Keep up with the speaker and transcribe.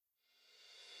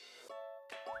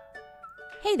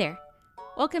Hey there.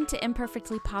 Welcome to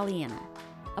Imperfectly Pollyanna,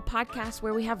 a podcast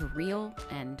where we have real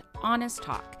and honest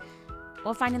talk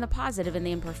while finding the positive in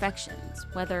the imperfections,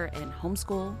 whether in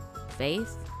homeschool,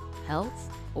 faith,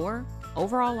 health, or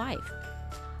overall life.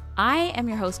 I am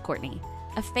your host, Courtney,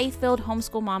 a faith-filled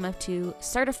homeschool mom of two,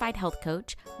 certified health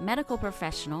coach, medical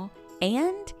professional,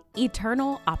 and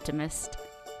eternal optimist.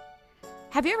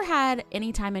 Have you ever had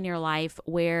any time in your life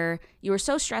where you were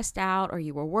so stressed out or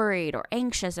you were worried or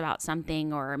anxious about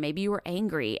something, or maybe you were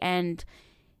angry and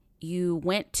you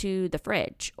went to the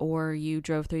fridge or you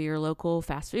drove through your local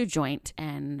fast food joint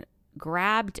and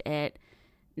grabbed it,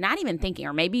 not even thinking,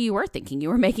 or maybe you were thinking, you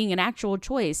were making an actual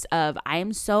choice of, I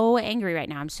am so angry right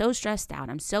now, I'm so stressed out,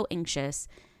 I'm so anxious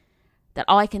that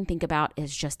all I can think about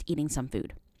is just eating some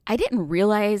food. I didn't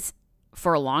realize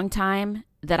for a long time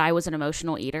that I was an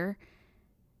emotional eater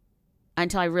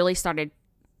until I really started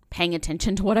paying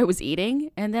attention to what I was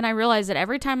eating. And then I realized that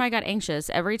every time I got anxious,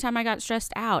 every time I got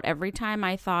stressed out, every time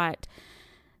I thought,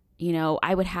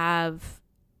 I would have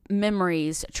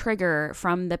memories trigger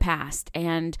from the past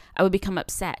and I would become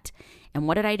upset. And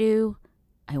what did I do?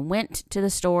 I went to the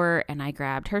store and I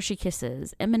grabbed Hershey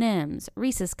Kisses, M&Ms,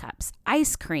 Reese's Cups,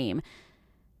 ice cream,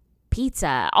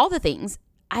 pizza, all the things.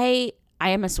 I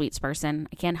am a sweets person.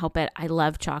 I can't help it. I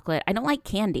love chocolate. I don't like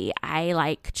candy. I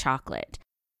like chocolate.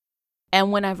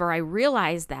 And whenever I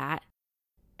realized that,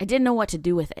 I didn't know what to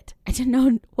do with it. I didn't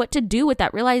know what to do with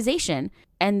that realization.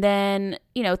 And then,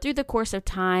 through the course of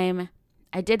time,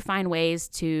 I did find ways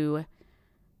to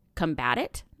combat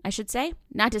it, I should say.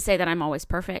 Not to say that I'm always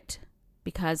perfect,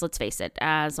 because let's face it,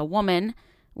 as a woman,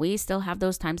 we still have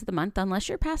those times of the month, unless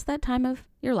you're past that time of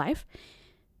your life.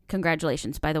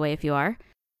 Congratulations, by the way, if you are.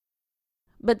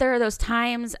 But there are those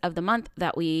times of the month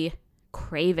that we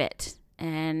crave it.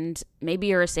 And maybe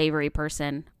you're a savory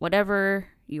person, whatever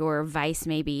your vice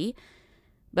may be.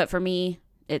 But for me,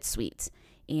 it's sweets.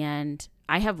 And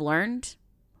I have learned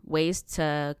ways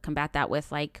to combat that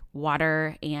with like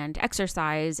water and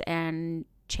exercise and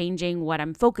changing what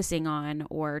I'm focusing on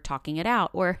or talking it out.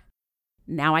 Or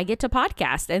now I get to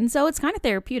podcast. And so it's kind of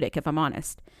therapeutic, if I'm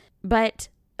honest. But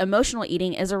emotional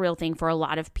eating is a real thing for a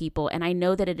lot of people, and I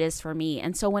know that it is for me.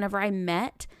 And so whenever I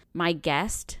met my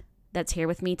guest that's here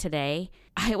with me today,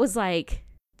 I was like,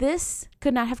 this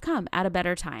could not have come at a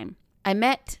better time. I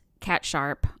met Kat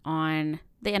Sharp on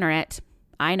the internet.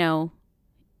 I know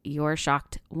you're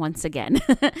shocked once again.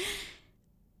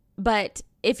 But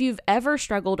if you've ever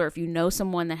struggled, or if you know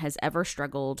someone that has ever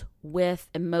struggled with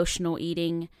emotional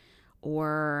eating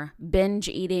or binge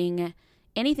eating,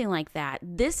 anything like that,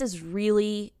 this is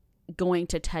really going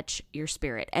to touch your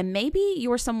spirit. And maybe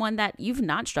you're someone that you've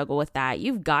not struggled with that.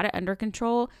 You've got it under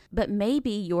control, but maybe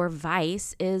your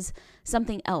vice is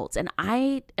something else. And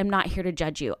I am not here to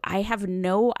judge you. I have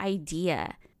no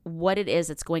idea what it is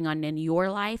that's going on in your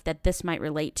life that this might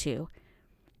relate to.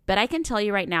 But I can tell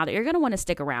you right now that you're going to want to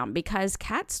stick around, because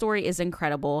Kat's story is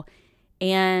incredible.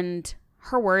 And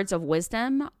her words of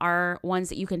wisdom are ones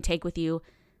that you can take with you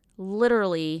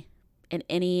literally in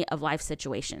any of life's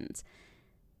situations.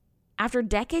 After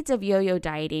decades of yo-yo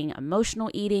dieting,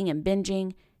 emotional eating, and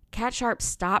binging, Kat Sharp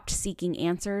stopped seeking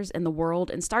answers in the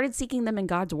world and started seeking them in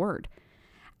God's Word.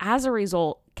 As a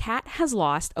result, Kat has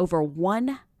lost over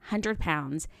 100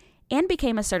 pounds and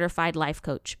became a certified life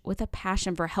coach with a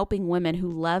passion for helping women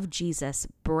who love Jesus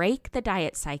break the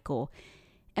diet cycle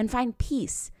and find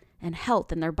peace and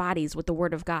health in their bodies with the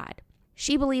Word of God.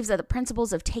 She believes that the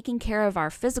principles of taking care of our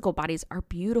physical bodies are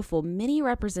beautiful mini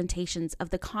representations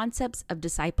of the concepts of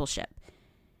discipleship.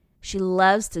 She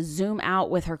loves to zoom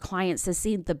out with her clients to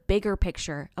see the bigger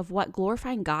picture of what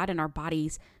glorifying God in our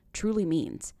bodies truly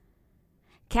means.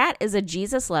 Kat is a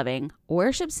Jesus-loving,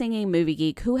 worship-singing movie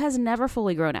geek who has never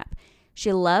fully grown up.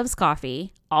 She loves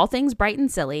coffee, all things bright and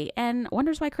silly, and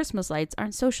wonders why Christmas lights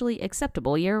aren't socially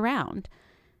acceptable year-round.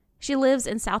 She lives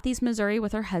in Southeast Missouri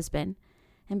with her husband,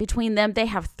 and between them, they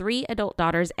have 3 adult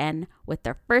daughters and with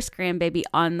their first grandbaby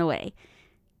on the way.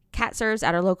 Kat serves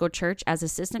at our local church as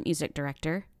assistant music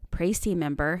director, praise team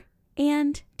member,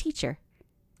 and teacher.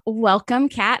 Welcome,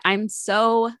 Kat. I'm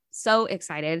so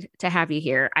excited to have you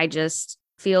here. I just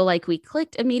feel like we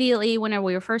clicked immediately whenever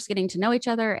we were first getting to know each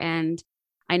other, and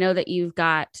I know that you've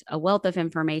got a wealth of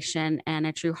information and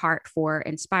a true heart for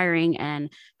inspiring and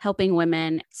helping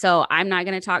women. So I'm not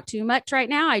going to talk too much right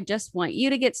now. I just want you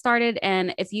to get started.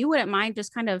 And if you wouldn't mind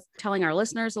just kind of telling our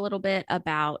listeners a little bit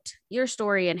about your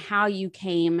story and how you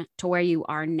came to where you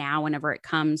are now whenever it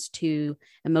comes to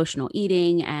emotional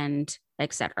eating and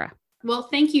etc. Well,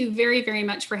 thank you very, very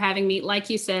much for having me. Like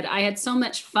you said, I had so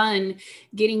much fun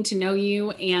getting to know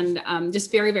you and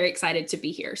just very, very excited to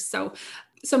be here. So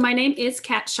So my name is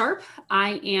Kat Sharp.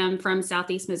 I am from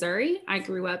Southeast Missouri. I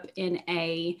grew up in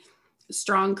a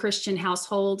strong Christian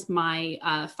household. My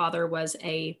father was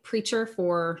a preacher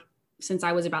since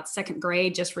I was about second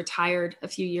grade, just retired a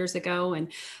few years ago,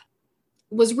 and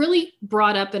was really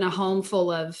brought up in a home full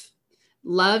of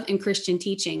love and Christian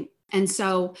teaching. And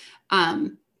so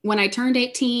when I turned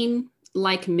 18,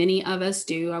 like many of us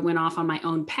do, I went off on my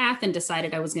own path and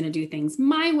decided I was going to do things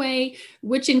my way,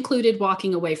 which included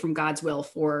walking away from God's will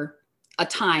for a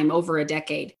time, over a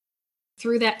decade.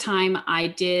 Through that time, I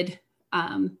did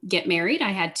get married. I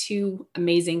had two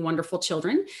amazing, wonderful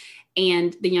children,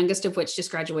 and the youngest of which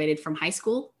just graduated from high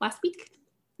school last week.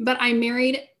 But I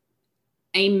married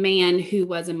a man who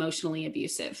was emotionally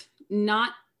abusive,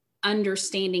 not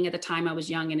understanding at the time. I was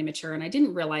young and immature, and I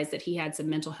didn't realize that he had some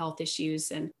mental health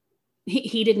issues, and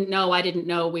he didn't know, I didn't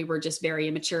know. We were just very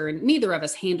immature, and neither of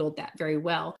us handled that very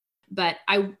well. But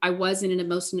I was in an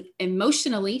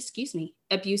emotionally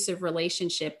abusive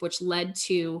relationship, which led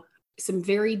to some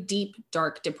very deep,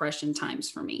 dark depression times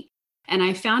for me. And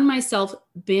I found myself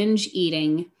binge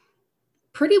eating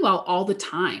pretty well all the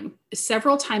time.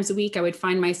 Several times a week, I would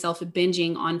find myself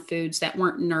binging on foods that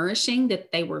weren't nourishing,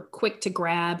 that they were quick to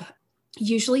grab,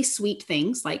 usually sweet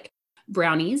things like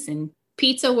brownies, and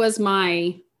pizza was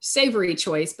my savory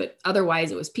choice, but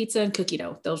otherwise it was pizza and cookie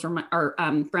dough. Those were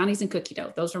brownies and cookie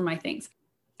dough. Those were my things.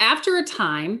 After a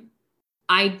time,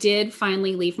 I did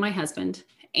finally leave my husband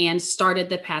and started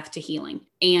the path to healing.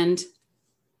 And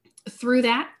through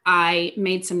that, I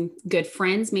made some good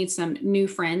friends, made some new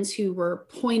friends who were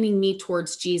pointing me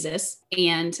towards Jesus,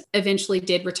 and eventually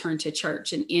did return to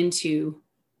church and into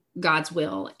God's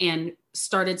will, and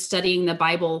started studying the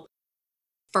Bible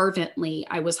fervently.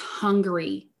 I was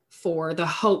hungry for the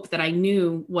hope that I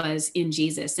knew was in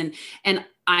Jesus. And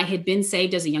I had been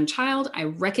saved as a young child. I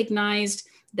recognized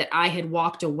that I had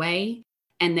walked away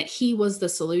and that he was the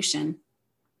solution.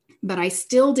 But I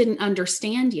still didn't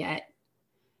understand yet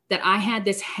that I had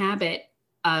this habit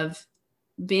of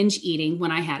binge eating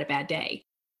when I had a bad day.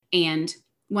 And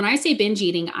when I say binge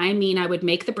eating, I mean I would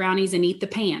make the brownies and eat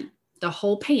the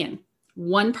whole pan,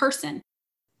 one person,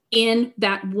 in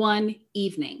that one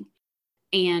evening.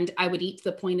 And I would eat to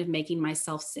the point of making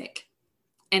myself sick.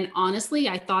 And honestly,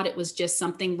 I thought it was just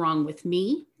something wrong with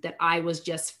me, that I was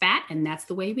just fat and that's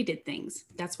the way we did things.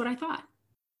 That's what I thought.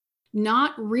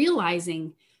 Not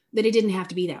realizing that it didn't have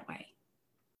to be that way.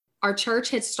 Our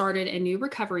church had started a new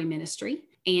recovery ministry,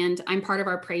 and I'm part of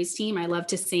our praise team. I love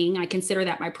to sing. I consider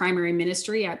that my primary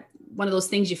ministry. One of those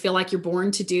things you feel like you're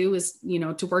born to do is,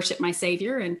 to worship my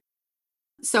Savior. And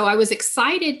so I was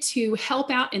excited to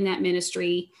help out in that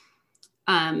ministry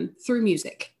through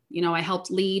music. I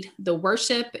helped lead the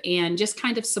worship and just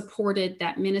kind of supported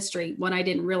that ministry. When I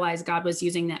didn't realize God was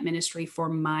using that ministry for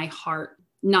my heart,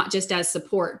 not just as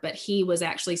support, but he was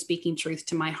actually speaking truth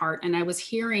to my heart. And I was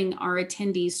hearing our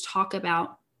attendees talk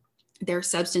about their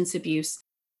substance abuse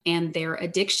and their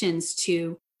addictions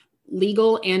to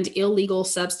legal and illegal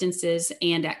substances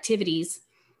and activities,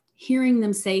 hearing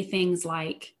them say things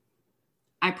like,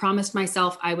 I promised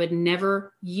myself I would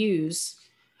never use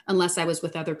unless I was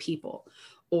with other people,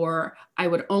 or I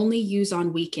would only use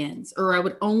on weekends, or I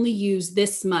would only use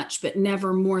this much, but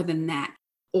never more than that.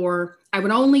 Or I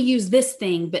would only use this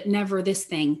thing, but never this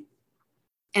thing.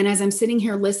 And as I'm sitting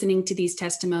here listening to these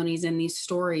testimonies and these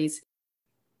stories,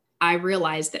 I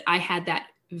realized that I had that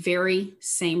very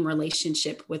same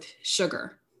relationship with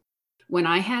sugar. When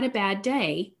I had a bad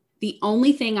day, the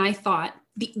only thing I thought,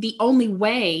 the only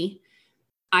way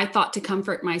I thought to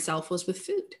comfort myself was with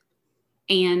food.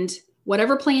 And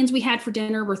whatever plans we had for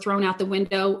dinner were thrown out the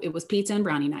window. It was pizza and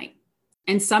brownie night.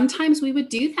 And sometimes we would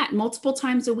do that multiple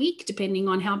times a week, depending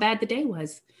on how bad the day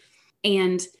was.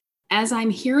 And as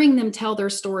I'm hearing them tell their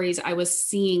stories, I was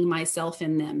seeing myself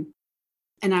in them.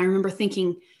 And I remember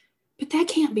thinking, but that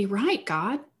can't be right,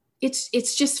 God. It's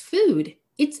just food.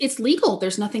 It's legal.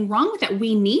 There's nothing wrong with that.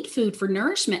 We need food for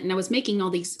nourishment. And I was making all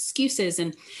these excuses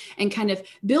and kind of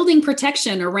building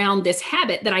protection around this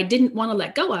habit that I didn't want to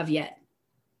let go of yet.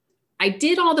 I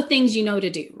did all the things to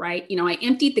do, right? I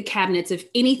emptied the cabinets of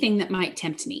anything that might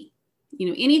tempt me,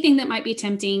 anything that might be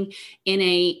tempting in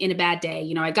a bad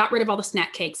day. I got rid of all the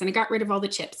snack cakes, and I got rid of all the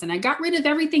chips, and I got rid of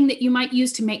everything that you might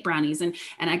use to make brownies. And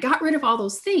I got rid of all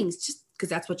those things just because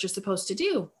that's what you're supposed to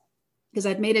do. Because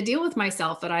I'd made a deal with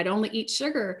myself that I'd only eat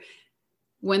sugar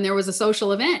when there was a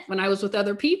social event, when I was with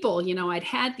other people. I'd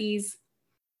had these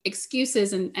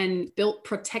excuses and built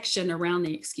protection around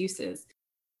the excuses.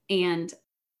 And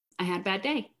I had a bad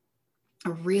day,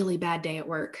 a really bad day at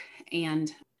work.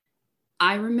 And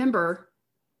I remember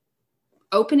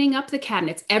opening up the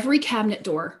cabinets, every cabinet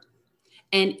door.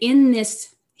 And in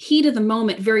this heat of the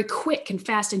moment, very quick and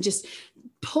fast, and just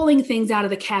pulling things out of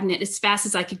the cabinet as fast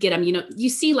as I could get them. You know, you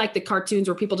see like the cartoons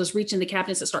where people just reach in the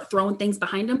cabinets and start throwing things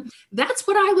behind them. That's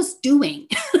what I was doing.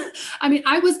 I mean,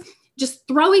 I was just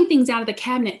throwing things out of the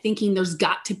cabinet thinking there's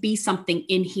got to be something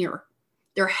in here.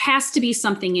 There has to be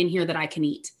something in here that I can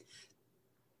eat.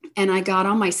 And I got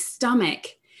on my stomach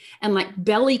and like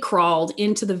belly crawled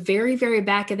into the very, very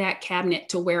back of that cabinet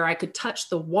to where I could touch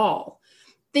the wall.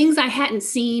 Things I hadn't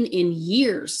seen in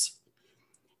years.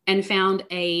 And found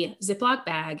a Ziploc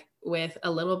bag with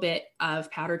a little bit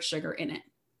of powdered sugar in it.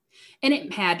 And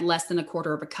it had less than a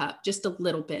quarter of a cup, just a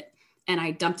little bit. And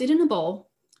I dumped it in a bowl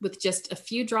with just a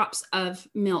few drops of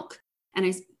milk.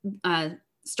 And I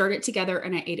stirred it together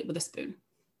and I ate it with a spoon.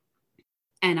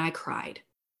 And I cried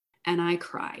and I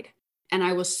cried. And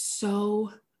I was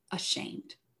so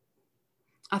ashamed.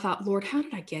 I thought, Lord, how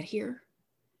did I get here?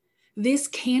 This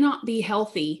cannot be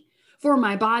healthy for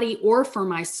my body or for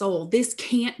my soul. This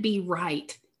can't be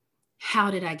right.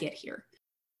 How did I get here?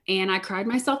 And I cried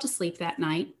myself to sleep that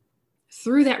night.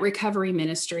 Through that recovery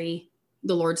ministry,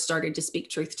 the Lord started to speak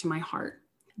truth to my heart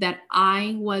that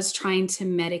I was trying to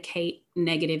medicate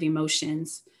negative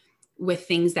emotions with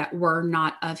things that were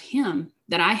not of Him,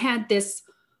 that I had this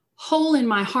hole in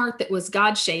my heart that was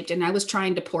God-shaped, and I was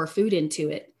trying to pour food into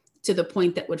it to the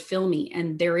point that would fill me.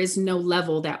 And there is no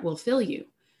level that will fill you.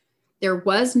 There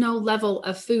was no level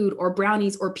of food or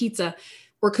brownies or pizza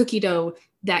or cookie dough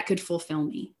that could fulfill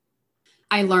me.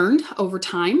 I learned over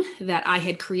time that I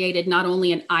had created not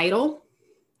only an idol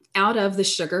out of the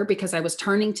sugar, because I was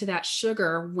turning to that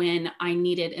sugar when I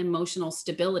needed emotional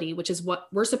stability, which is what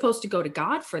we're supposed to go to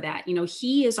God for that. You know,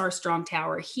 He is our strong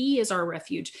tower. He is our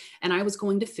refuge. And I was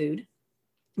going to food,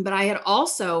 but I had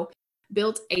also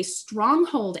built a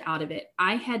stronghold out of it.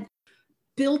 I had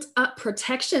built up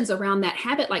protections around that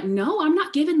habit. Like, no, I'm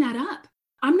not giving that up.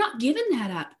 I'm not giving that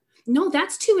up. No,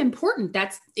 that's too important.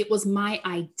 It was my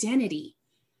identity,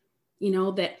 you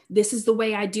know, that this is the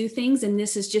way I do things and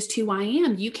this is just who I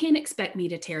am. You can't expect me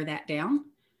to tear that down.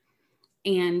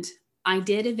 And I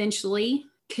did eventually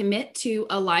commit to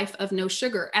a life of no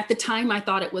sugar. At the time, I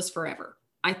thought it was forever.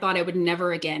 I thought I would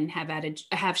never again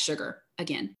have sugar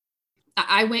again.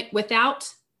 I went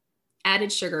without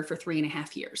added sugar for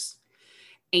 3.5 years.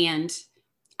 And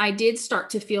I did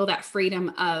start to feel that freedom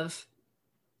of,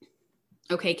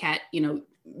 okay, Kat, you know,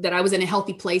 that I was in a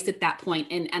healthy place at that point.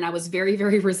 And I was very,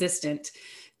 very resistant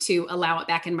to allow it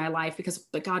back in my life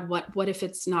but God, what if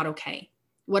it's not okay?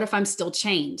 What if I'm still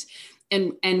chained?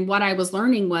 And what I was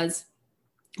learning was,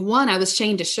 one, I was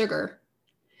chained to sugar,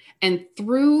 and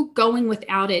through going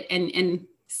without it and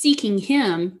seeking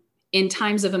Him in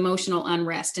times of emotional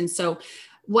unrest. And so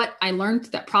what I learned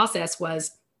through that process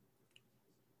was,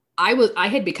 I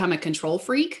had become a control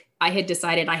freak. I had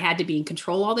decided I had to be in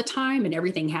control all the time and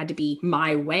everything had to be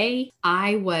my way.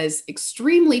 I was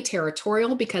extremely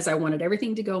territorial because I wanted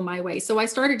everything to go my way. So I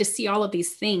started to see all of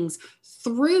these things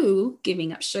through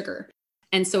giving up sugar.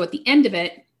 And so at the end of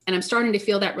it, and I'm starting to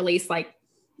feel that release, like,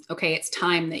 okay, it's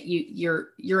time that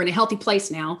you're in a healthy place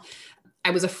now.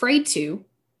 I was afraid to,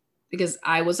 because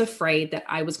I was afraid that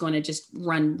I was going to just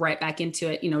run right back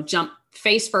into it, you know, jump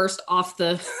face first off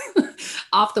the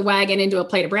off the wagon into a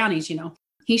plate of brownies. You know,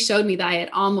 He showed me that I had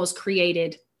almost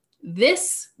created,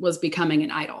 this was becoming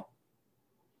an idol,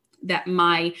 that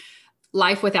my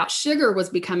life without sugar was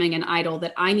becoming an idol,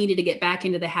 that I needed to get back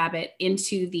into the habit,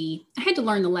 I had to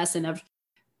learn the lesson of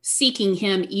seeking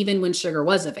Him even when sugar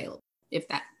was available, if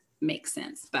that makes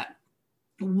sense. But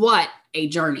what a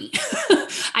journey.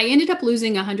 I ended up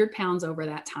losing 100 pounds over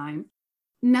that time.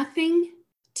 Nothing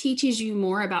teaches you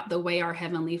more about the way our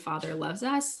Heavenly Father loves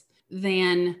us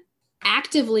than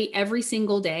actively every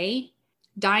single day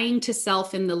dying to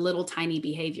self in the little tiny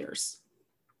behaviors.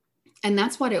 And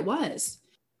that's what it was.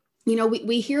 You know,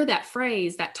 we hear that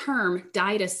phrase, that term,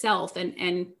 die to self,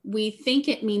 and we think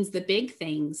it means the big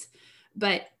things,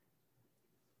 but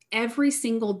every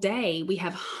single day we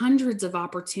have hundreds of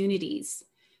opportunities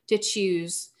to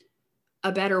choose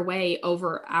a better way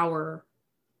over our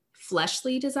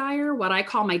fleshly desire, what I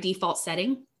call my default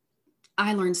setting.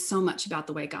 I learned so much about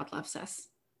the way God loves us,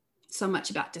 so much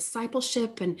about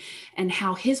discipleship and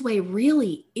how His way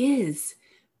really is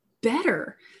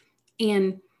better.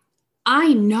 And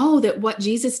I know that what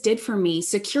Jesus did for me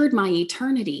secured my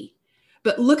eternity,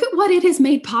 but look at what it has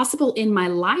made possible in my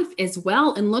life as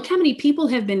well. And look how many people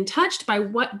have been touched by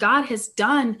what God has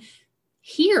done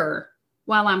here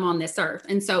while I'm on this earth.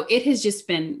 And so it has just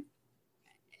been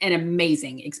an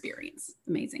amazing experience.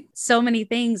 Amazing. So many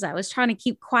things. I was trying to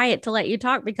keep quiet to let you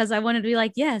talk because I wanted to be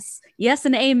like, yes, yes,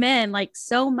 and amen. Like,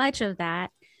 so much of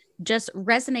that just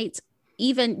resonates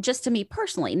even just to me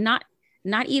personally, not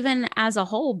even as a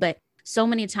whole, but so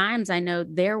many times I know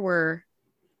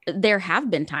there have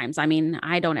been times. I mean,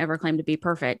 I don't ever claim to be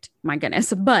perfect, my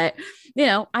goodness, but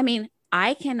I mean,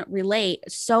 I can relate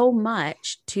so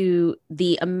much to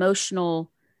the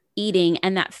emotional eating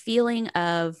and that feeling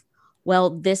of, well,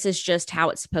 this is just how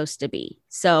it's supposed to be.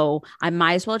 So I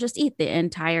might as well just eat the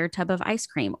entire tub of ice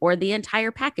cream or the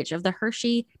entire package of the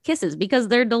Hershey Kisses because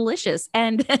they're delicious.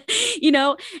 And,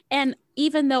 and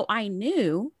even though I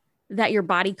knew that your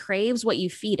body craves what you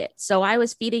feed it. So I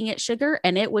was feeding it sugar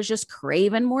and it was just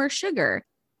craving more sugar.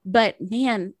 But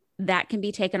man, that can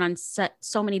be taken on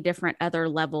so many different other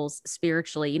levels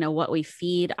spiritually. What we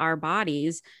feed our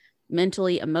bodies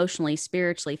mentally, emotionally,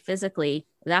 spiritually, physically,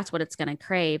 that's what it's going to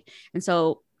crave. And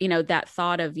so, that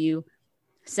thought of you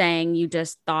saying you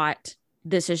just thought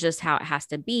this is just how it has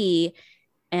to be.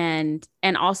 And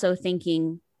also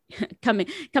thinking, coming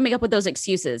up with those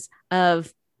excuses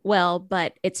of, well,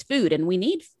 but it's food and we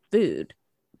need food.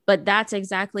 But that's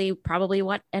exactly probably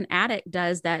what an addict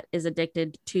does that is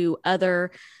addicted to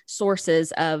other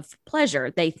sources of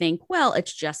pleasure. They think, well,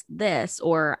 it's just this,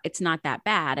 or it's not that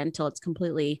bad until it's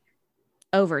completely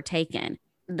overtaken.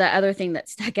 The other thing that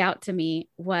stuck out to me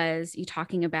was you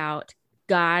talking about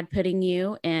God putting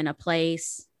you in a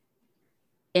place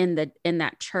in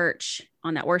that church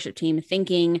on that worship team,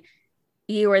 thinking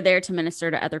you were there to minister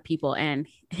to other people. And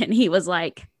he was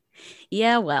like,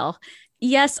 yeah, well,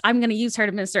 yes, I'm going to use her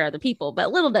to minister to other people,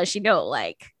 but little does she know,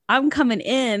 like, I'm coming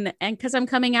in and because I'm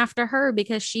coming after her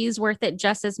because she's worth it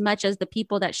just as much as the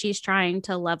people that she's trying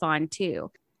to love on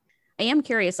too. I am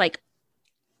curious, like,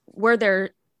 were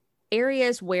there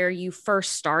areas where you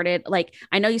first started? Like,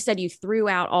 I know you said you threw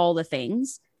out all the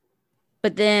things,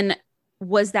 but then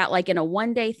was that like in a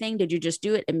one-day thing? Did you just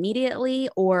do it immediately,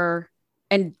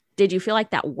 and did you feel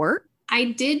like that worked? I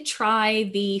did try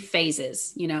the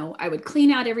phases. I would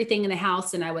clean out everything in the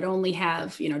house and I would only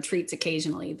have, treats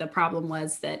occasionally. The problem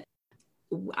was that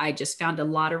I just found a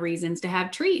lot of reasons to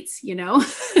have treats, Yeah.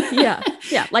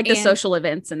 Yeah. Like the social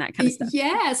events and that kind of stuff.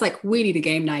 Yeah. It's like, we need a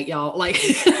game night, y'all. Like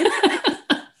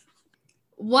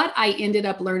what I ended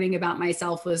up learning about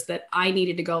myself was that I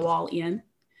needed to go all in.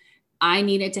 I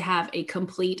needed to have a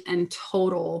complete and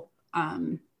total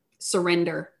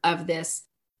surrender of this.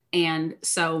 And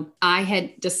so I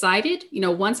had decided,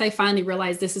 once I finally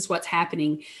realized this is what's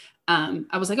happening,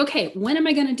 I was like, okay, when am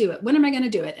I going to do it? When am I going to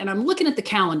do it? And I'm looking at the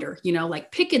calendar,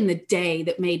 like picking the day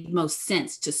that made most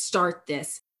sense to start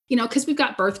this, because we've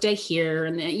got birthday here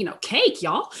and then, cake,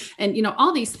 y'all, and,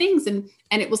 all these things. And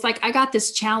it was like, I got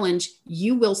this challenge.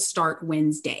 You will start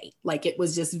Wednesday. Like it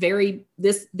was just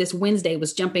this Wednesday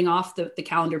was jumping off the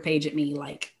calendar page at me,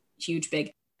 like huge,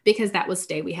 big, because that was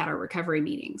the day we had our recovery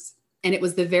meetings. And it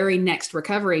was the very next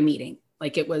recovery meeting.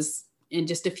 Like it was in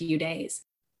just a few days.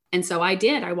 And so I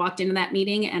walked into that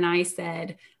meeting and I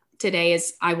said,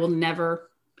 I will never,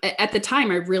 at the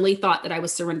time, I really thought that I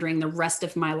was surrendering the rest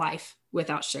of my life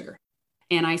without sugar.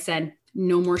 And I said,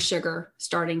 no more sugar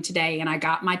starting today. And I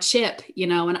got my chip,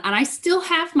 and I still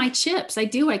have my chips. I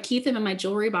do. I keep them in my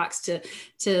jewelry box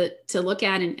to look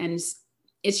at. And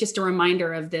it's just a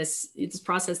reminder of this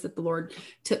process that the Lord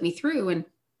took me through.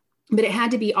 But it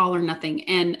had to be all or nothing.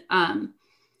 And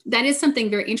that is something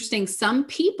very interesting. Some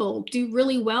people do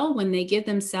really well when they give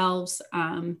themselves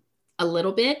a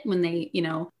little bit, when they,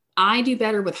 I do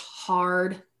better with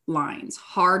hard lines,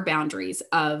 hard boundaries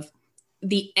of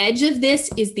the edge of this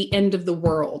is the end of the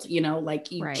world,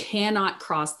 like you Right. cannot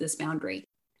cross this boundary.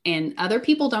 And other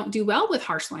people don't do well with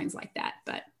harsh lines like that.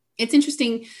 But it's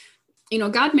interesting.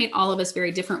 God made all of us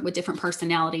very different with different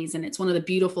personalities. And it's one of the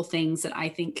beautiful things that I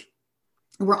think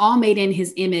we're all made in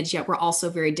his image, yet we're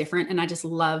also very different. And I just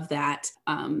love that.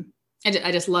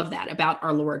 I just love that about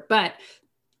our Lord. But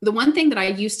the one thing that I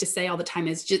used to say all the time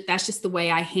is that's just the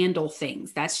way I handle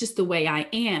things. That's just the way I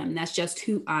am. That's just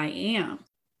who I am.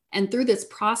 And through this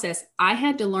process, I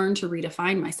had to learn to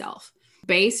redefine myself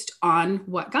based on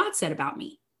what God said about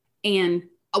me. And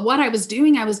what I was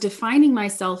doing, I was defining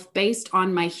myself based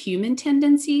on my human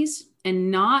tendencies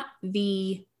and not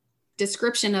the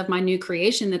description of my new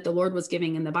creation that the Lord was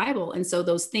giving in the Bible. And so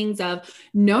those things of,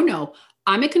 no,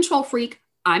 I'm a control freak.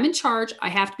 I'm in charge. I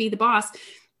have to be the boss.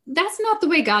 That's not the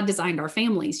way God designed our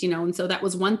families, And so that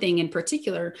was one thing in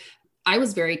particular. I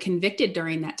was very convicted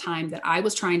during that time that I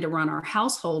was trying to run our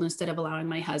household instead of allowing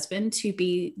my husband to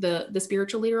be the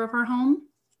spiritual leader of our home.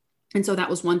 And so that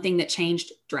was one thing that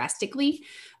changed drastically.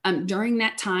 During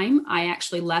that time, I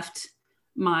actually left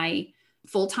my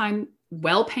full-time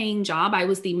well-paying job. I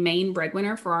was the main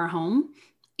breadwinner for our home.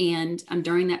 And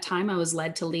during that time, I was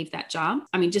led to leave that job.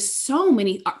 I mean, just so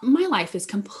many, my life is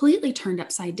completely turned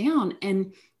upside down.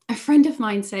 And a friend of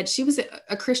mine said, she was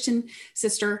a Christian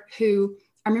sister who,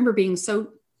 I remember being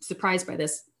so surprised by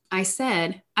this. I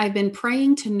said, I've been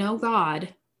praying to know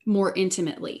God more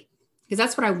intimately because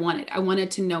that's what I wanted. I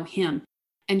wanted to know him.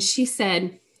 And she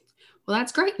said, well,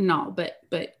 that's great and all, but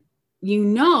you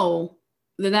know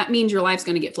that means your life's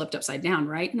going to get flipped upside down,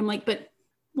 right? And I'm like, but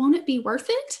won't it be worth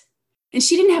it? And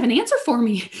she didn't have an answer for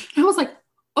me. And I was like,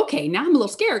 okay, now I'm a little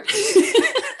scared.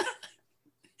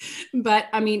 But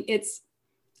I mean, it's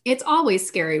always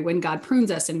scary when God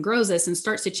prunes us and grows us and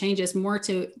starts to change us more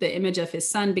to the image of his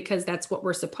son, because that's what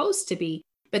we're supposed to be.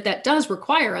 But that does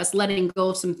require us letting go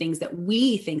of some things that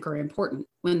we think are important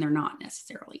when they're not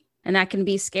necessarily. And that can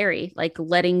be scary, like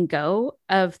letting go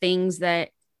of things that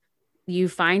you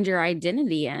find your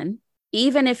identity in,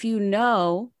 even if you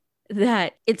know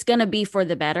that it's going to be for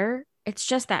the better. It's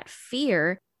just that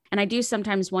fear. And I do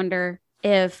sometimes wonder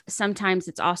if sometimes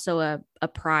it's also a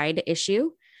pride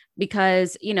issue,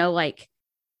 because, you know, like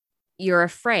you're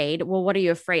afraid. Well, what are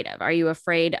you afraid of? Are you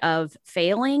afraid of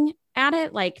failing at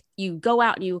it? Like you go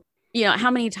out and you know,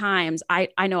 how many times I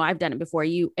know I've done it before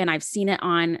and I've seen it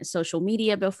on social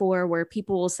media before where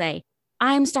people will say,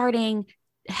 I'm starting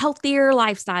healthier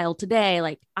lifestyle today.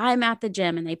 Like I'm at the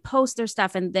gym, and they post their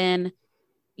stuff, and then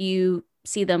you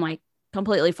see them like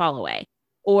completely fall away,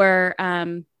 or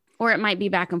it might be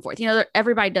back and forth. You know,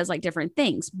 everybody does like different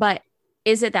things, but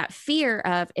is it that fear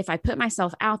of, if I put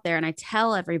myself out there and I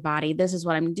tell everybody this is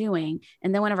what I'm doing,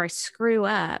 and then whenever I screw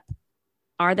up,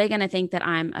 are they going to think that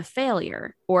I'm a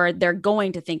failure, or they're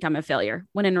going to think I'm a failure,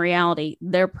 when in reality,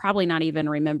 they're probably not even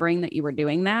remembering that you were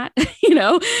doing that, you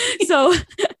know? So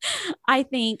I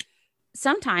think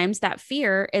sometimes that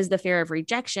fear is the fear of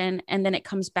rejection. And then it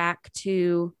comes back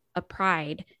to a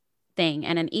pride thing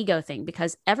and an ego thing,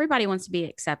 because everybody wants to be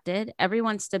accepted.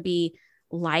 Everyone wants to be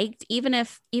liked, even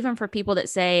for people that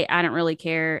say, I don't really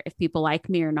care if people like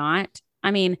me or not. I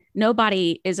mean,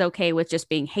 nobody is okay with just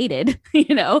being hated.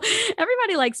 You know,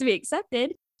 everybody likes to be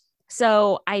accepted.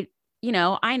 So I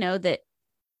know that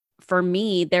for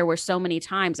me, there have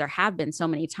been so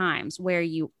many times where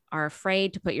you are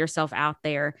afraid to put yourself out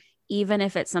there, even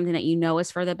if it's something that you know is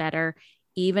for the better,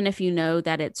 even if you know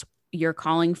that it's you're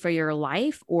calling for your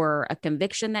life or a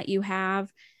conviction that you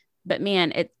have. But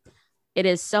man, it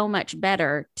is so much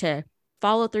better to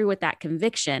follow through with that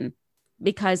conviction,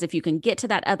 because if you can get to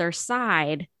that other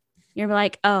side, you're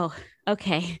like, oh,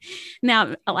 okay,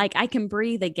 now like I can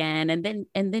breathe again. And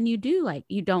then you do, like,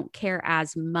 you don't care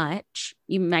as much.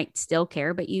 You might still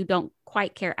care, but you don't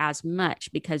quite care as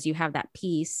much, because you have that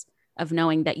peace of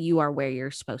knowing that you are where you're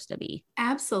supposed to be.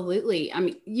 Absolutely. I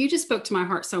mean, you just spoke to my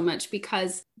heart so much,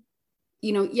 because,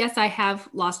 you know, yes, I have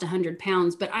lost 100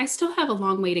 pounds, but I still have a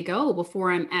long way to go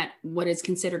before I'm at what is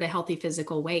considered a healthy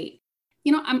physical weight.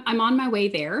 You know, I'm on my way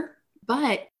there,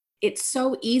 but it's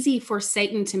so easy for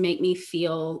Satan to make me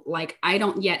feel like I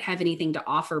don't yet have anything to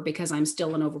offer because I'm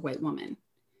still an overweight woman.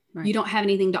 Right. You don't have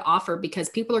anything to offer because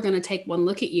people are going to take one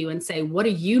look at you and say, what do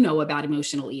you know about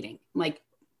emotional eating? Like,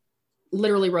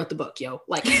 literally wrote the book, yo.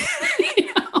 Like,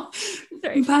 you know,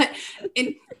 right.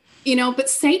 But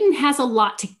Satan has a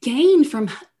lot to gain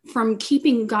from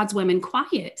keeping God's women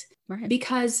quiet, right?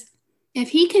 Because if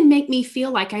he can make me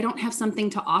feel like I don't have something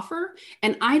to offer,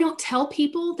 and I don't tell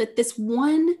people that this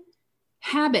one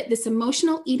habit, this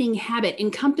emotional eating habit,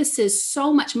 encompasses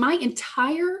so much. My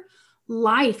entire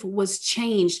life was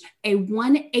changed, a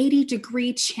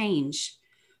 180-degree change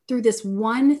through this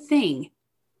one thing.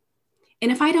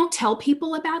 And if I don't tell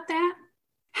people about that,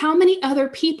 how many other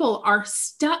people are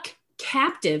stuck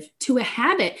captive to a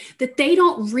habit that they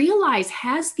don't realize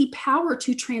has the power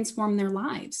to transform their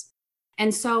lives?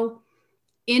 And so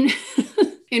in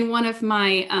one of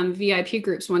my VIP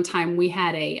groups one time, we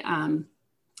had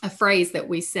a phrase that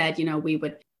we said, you know, we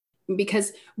would,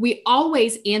 because we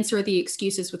always answer the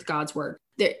excuses with God's word.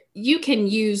 That you can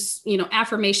use, you know,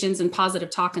 affirmations and positive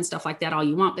talk and stuff like that all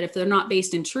you want, but if they're not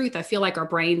based in truth, I feel like our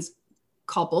brains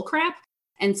call bull crap.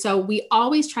 And so we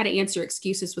always try to answer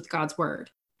excuses with God's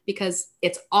word, because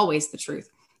it's always the truth.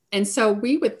 And so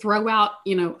we would throw out,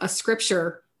 you know, a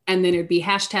scripture, and then it'd be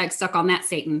hashtag stuck on that,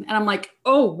 Satan. And I'm like,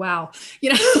 oh, wow.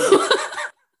 You know,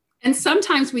 and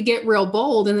sometimes we get real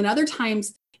bold. And then other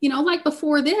times, you know, like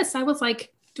before this, I was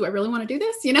like, do I really want to do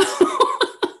this? You know,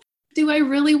 do I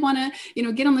really want to, you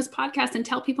know, get on this podcast and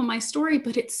tell people my story?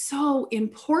 But it's so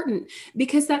important,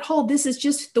 because that whole, this is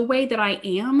just the way that I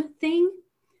am thing,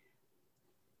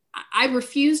 I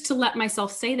refuse to let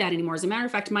myself say that anymore. As a matter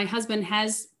of fact, my husband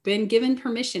has been given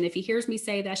permission. If he hears me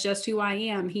say that's just who I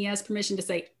am, he has permission to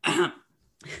say,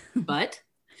 but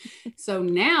So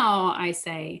now I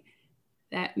say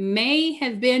that may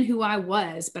have been who I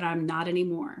was, but I'm not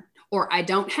anymore, or I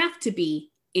don't have to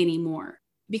be anymore.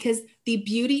 Because the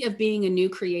beauty of being a new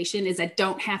creation is I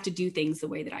don't have to do things the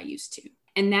way that I used to.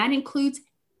 And that includes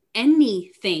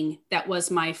anything that was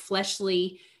my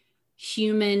fleshly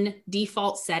human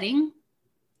default setting.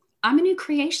 I'm a new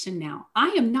creation now. I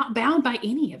am not bound by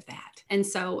any of that. And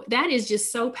so that is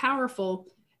just so powerful.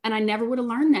 And I never would have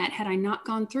learned that had I not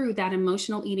gone through that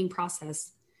emotional eating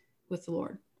process with the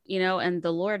Lord. And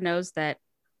the Lord knows that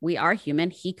we are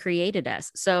human. He created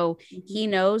us. So he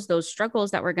knows those struggles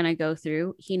that we're going to go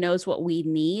through. He knows what we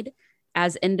need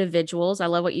as individuals. I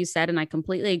love what you said. And I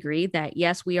completely agree that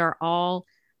yes, we are all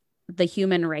the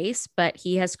human race, but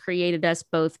he has created us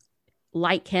both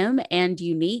like him and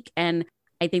unique. And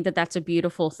I think that that's a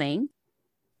beautiful thing.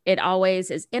 It always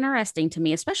is interesting to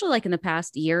me, especially like in the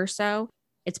past year or so.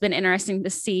 It's been interesting to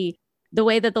see the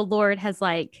way that the Lord has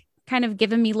like kind of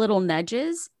given me little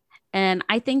nudges. And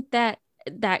I think that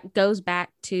goes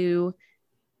back to,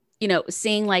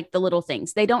 seeing like the little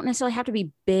things. They don't necessarily have to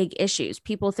be big issues.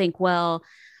 People think, well,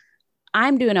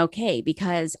 I'm doing okay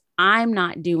because I'm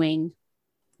not doing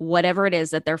whatever it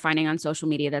is that they're finding on social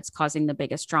media that's causing the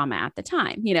biggest drama at the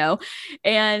time,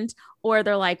 or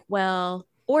they're like, well,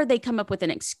 or they come up with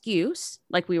an excuse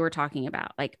like we were talking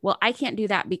about, like, well, I can't do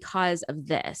that because of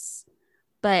this.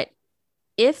 But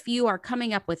if you are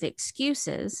coming up with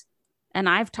excuses, and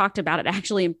I've talked about it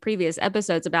actually in previous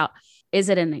episodes about, is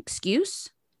it an excuse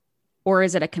or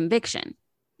is it a conviction?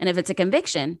 And if it's a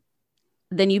conviction,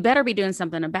 then you better be doing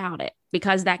something about it,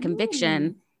 because that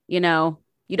conviction, you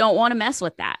don't want to mess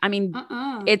with that. I mean,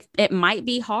 it might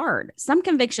be hard. Some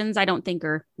convictions I don't think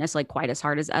are necessarily quite as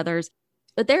hard as others,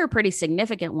 but there are pretty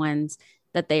significant ones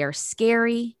that they are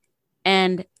scary.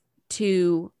 And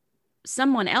to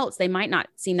someone else, they might not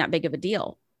seem that big of a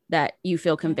deal that you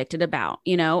feel convicted about,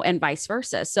 and vice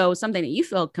versa. So something that you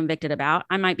feel convicted about,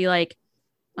 I might be like,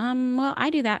 well, I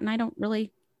do that and I don't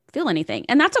really feel anything.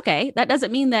 And that's okay. That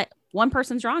doesn't mean that one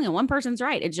person's wrong and one person's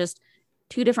right. It's just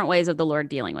two different ways of the Lord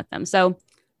dealing with them. So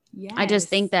yes. I just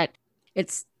think that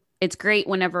it's great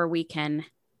whenever we can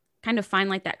kind of find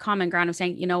like that common ground of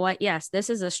saying, you know what? Yes, this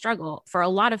is a struggle for a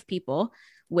lot of people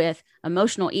with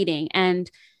emotional eating. And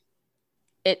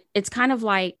it's kind of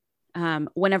like,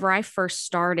 whenever I first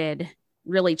started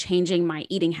really changing my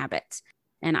eating habits,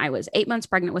 and I was 8 months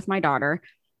pregnant with my daughter,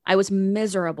 I was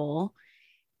miserable,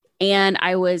 and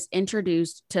I was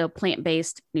introduced to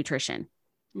plant-based nutrition.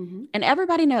 And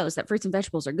everybody knows that fruits and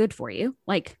vegetables are good for you,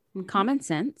 like common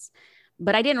sense,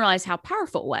 but I didn't realize how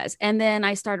powerful it was. And then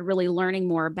I started really learning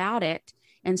more about it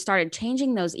and started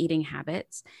changing those eating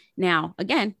habits. Now,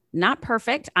 again, not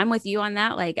perfect. I'm with you on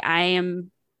that. Like I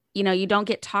am, you don't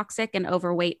get toxic and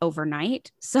overweight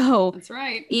overnight. So that's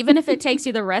right. Even if it takes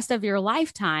you the rest of your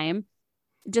lifetime,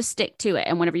 just stick to it.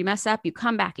 And whenever you mess up, you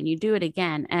come back and you do it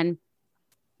again.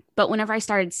 But whenever I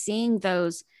started seeing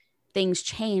those things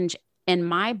change in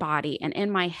my body and in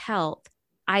my health,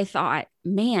 I thought,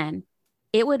 man,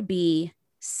 it would be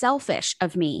selfish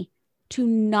of me to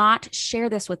not share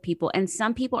this with people. And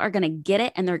some people are going to get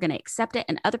it and they're going to accept it.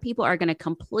 And other people are going to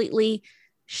completely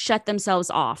shut themselves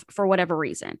off for whatever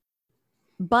reason.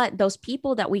 But those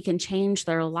people that we can change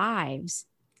their lives,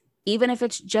 even if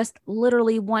it's just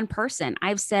literally one person,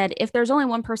 I've said, if there's only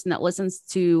one person that listens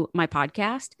to my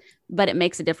podcast, but it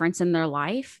makes a difference in their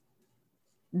life,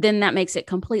 then that makes it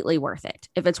completely worth it.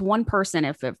 If it's one person,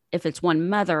 if it's one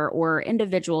mother or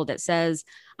individual that says,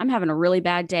 I'm having a really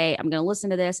bad day, I'm going to listen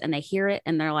to this, and they hear it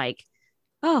and they're like,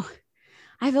 oh,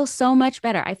 I feel so much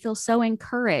better, I feel so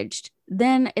encouraged,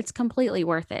 then it's completely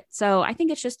worth it. So I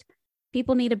think it's just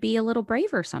people need to be a little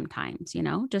braver sometimes,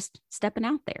 just stepping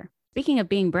out there. Speaking of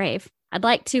being brave, I'd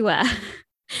like to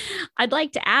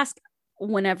ask,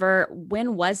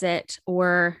 when was it,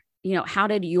 or, how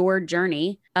did your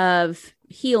journey of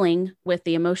healing with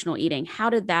the emotional eating, how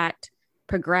did that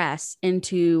progress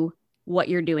into what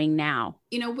you're doing now?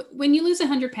 When you lose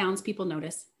 100 pounds, people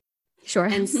notice. Sure.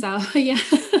 And so, yeah.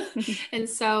 And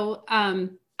so,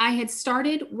 I had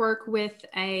started work with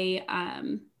a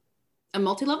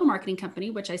multi-level marketing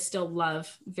company, which I still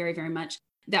love very, very much.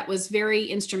 That was very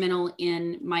instrumental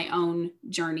in my own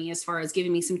journey as far as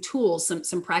giving me some tools,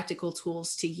 some practical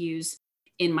tools to use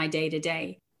in my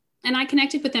day-to-day. And I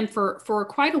connected with them for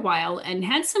quite a while and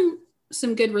had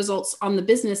some good results on the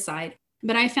business side.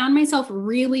 But I found myself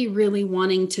really, really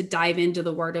wanting to dive into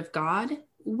the Word of God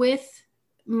with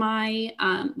my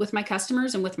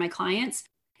customers and with my clients.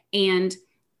 And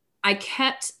I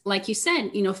kept, like you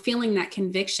said, feeling that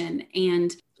conviction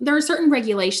and there are certain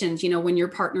regulations, when you're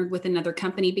partnered with another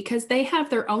company, because they have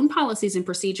their own policies and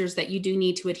procedures that you do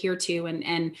need to adhere to,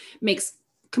 and makes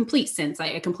complete sense.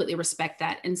 I completely respect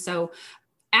that. And so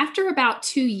after about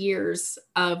 2 years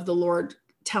of the Lord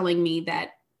telling me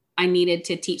that I needed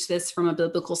to teach this from a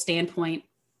biblical standpoint,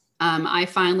 I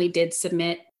finally did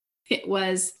submit. It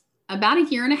was about a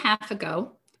year and a half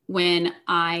ago when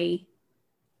I'm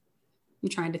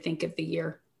trying to think of the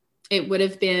year. It would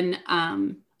have been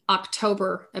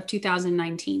October of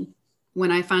 2019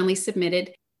 when I finally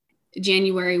submitted.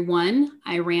 January 1,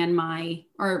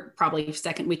 or probably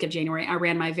second week of January, I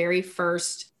ran my very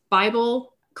first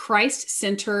Bible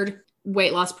Christ-centered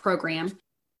weight loss program,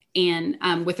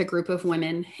 and with a group of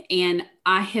women. And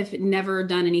I have never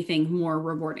done anything more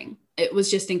rewarding. It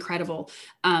was just incredible.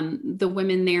 The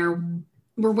women there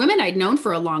were women I'd known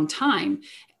for a long time,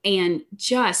 and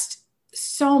just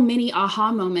so many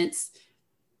aha moments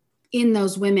in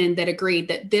those women that agreed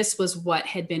that this was what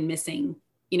had been missing,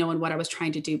 and what I was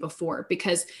trying to do before,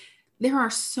 because there are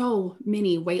so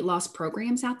many weight loss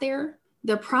programs out there.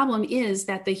 The problem is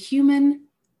that the human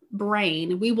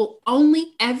brain, we will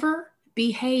only ever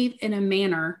behave in a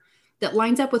manner that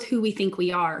lines up with who we think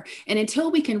we are. And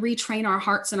until we can retrain our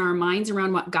hearts and our minds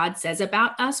around what God says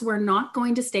about us, we're not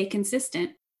going to stay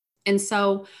consistent. And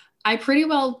so I pretty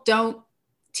well don't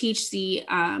teach the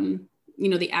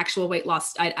actual weight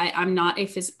loss. I'm not a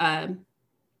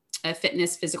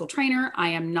fitness physical trainer. I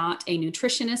am not a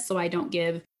nutritionist, so I don't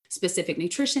give specific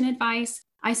nutrition advice.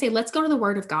 I say, let's go to the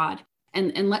Word of God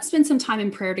and let's spend some time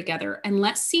in prayer together, and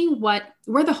let's see where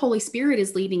the Holy Spirit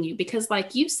is leading you. Because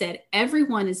like you said,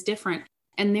 everyone is different.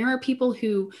 And there are people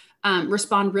who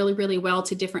respond really, really well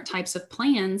to different types of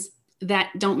plans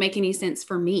that don't make any sense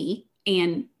for me.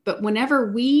 But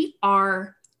whenever we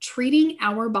are treating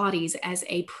our bodies as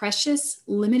a precious,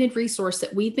 limited resource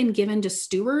that we've been given to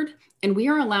steward, and we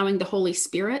are allowing the Holy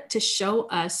Spirit to show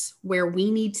us where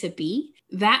we need to be,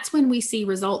 that's when we see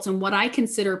results in what I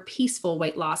consider peaceful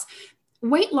weight loss.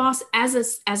 Weight loss as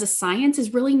a science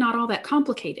is really not all that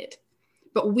complicated,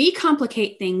 but we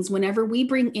complicate things whenever we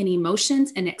bring in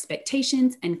emotions and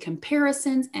expectations and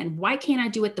comparisons, and why can't I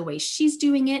do it the way she's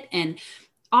doing it? And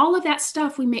all of that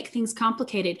stuff, we make things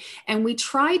complicated, and we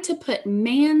try to put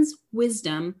man's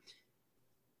wisdom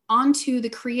onto the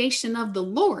creation of the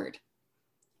Lord.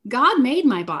 God made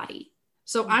my body,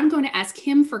 so I'm going to ask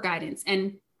him for guidance.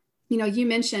 And, you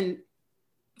mentioned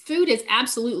food is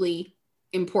absolutely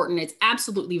important. It's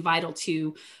absolutely vital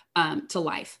to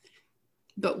life.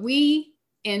 But we,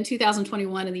 in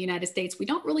 2021 in the United States, we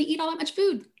don't really eat all that much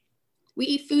food. We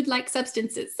eat food like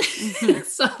substances. Mm-hmm.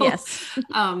 So yes.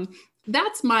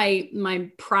 That's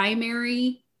my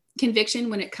primary conviction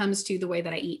when it comes to the way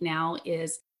that I eat now,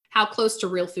 is how close to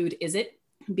real food is it?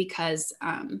 Because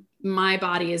my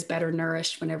body is better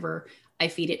nourished whenever I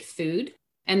feed it food.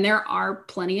 And there are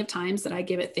plenty of times that I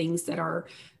give it things that are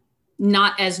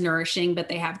not as nourishing, but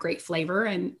they have great flavor.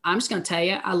 And I'm just going to tell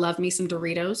you, I love me some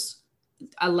Doritos.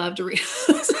 I love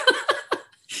Doritos.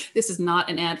 This is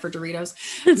not an ad for Doritos.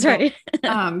 That's right.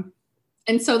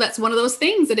 And so that's one of those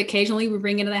things that occasionally we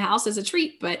bring into the house as a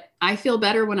treat, but I feel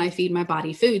better when I feed my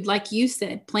body food. Like you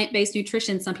said, plant-based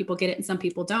nutrition, some people get it and some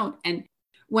people don't. And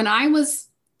when I was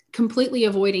completely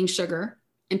avoiding sugar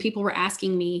and people were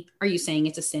asking me, are you saying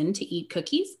it's a sin to eat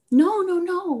cookies?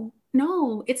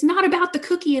 No, it's not about the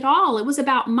cookie at all. It was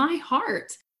about my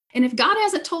heart. And if God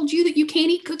hasn't told you that you can't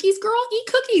eat cookies, girl, eat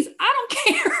cookies. I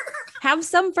don't care. Have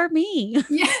some for me.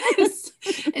 Yes.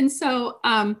 And so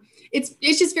it's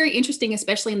just very interesting,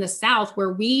 especially in the South,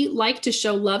 where we like to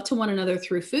show love to one another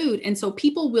through food. And so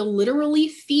people will literally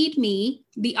feed me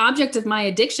the object of my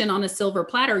addiction on a silver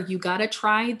platter. You got to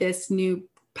try this new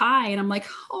pie. And I'm like,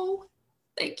 oh,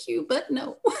 thank you, but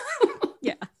no.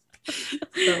 Yeah.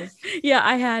 So. Yeah,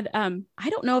 I had, I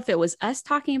don't know if it was us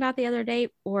talking about the other day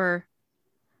or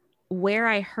where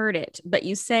I heard it, but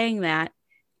you saying that,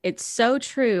 it's so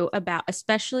true about,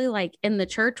 especially like in the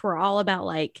church, we're all about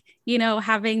like,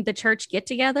 having the church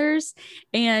get-togethers,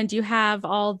 and you have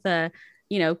all the,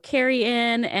 carry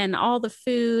in and all the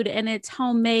food, and it's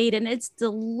homemade and it's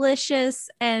delicious.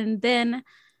 And then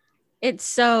it's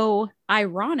so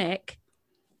ironic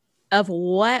of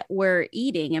what we're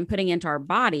eating and putting into our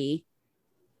body.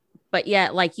 But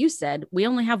yet, like you said, we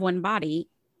only have one body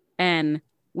and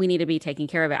we need to be taking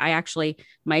care of it.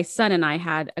 My son and I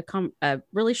had a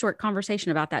really short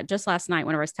conversation about that just last night.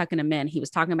 Whenever I was tucking him in, he was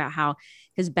talking about how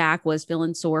his back was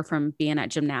feeling sore from being at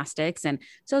gymnastics. And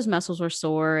so his muscles were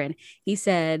sore. And I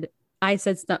said,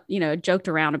 joked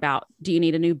around about, do you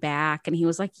need a new back? And he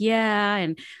was like, yeah.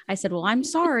 And I said, well, I'm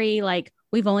sorry. Like,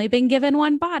 we've only been given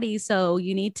one body, so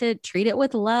you need to treat it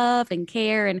with love and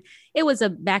care. And it was a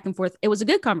back and forth. It was a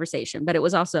good conversation, but it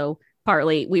was also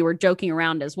partly we were joking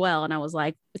around as well. And I was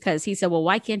like, because he said, well,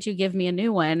 why can't you give me a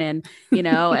new one? And, and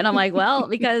I'm like, well,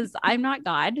 because I'm not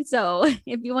God. So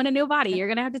if you want a new body, you're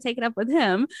going to have to take it up with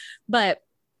him. But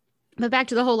back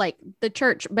to the whole, like the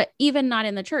church, but even not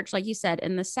in the church, like you said,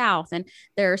 in the South. And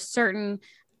there are certain,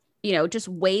 just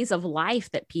ways of life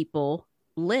that people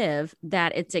live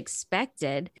that it's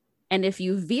expected. And if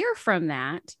you veer from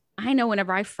that, I know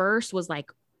whenever I first was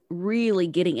like really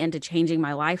getting into changing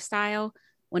my lifestyle,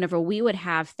 whenever we would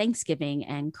have Thanksgiving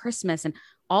and Christmas and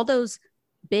all those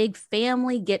big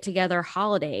family get together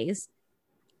holidays,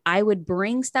 I would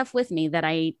bring stuff with me that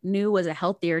I knew was a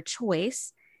healthier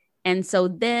choice. And so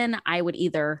then I would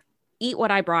either eat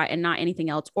what I brought and not anything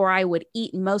else, or I would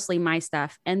eat mostly my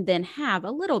stuff and then have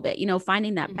a little bit,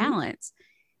 finding that balance.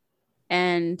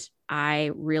 And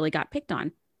I really got picked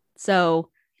on. So,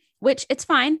 which it's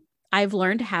fine. I've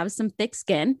learned to have some thick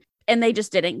skin and they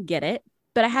just didn't get it,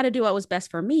 but I had to do what was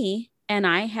best for me. And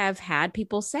I have had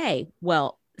people say,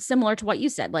 well, similar to what you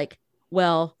said, like,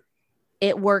 well,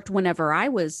 it worked whenever I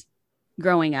was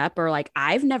growing up, or like,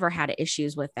 I've never had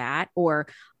issues with that, or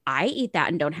I eat that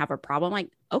and don't have a problem. Like,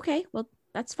 okay, well,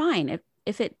 that's fine.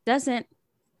 If it doesn't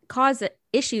cause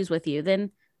issues with you,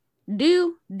 then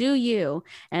do you,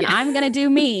 and I'm going to do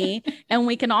me, and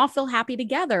we can all feel happy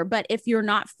together. But if you're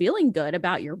not feeling good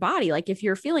about your body, like if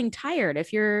you're feeling tired,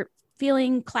 if you're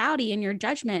feeling cloudy in your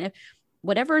judgment, if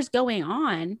whatever is going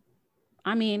on,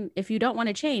 I mean, if you don't want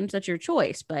to change, that's your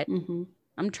choice. But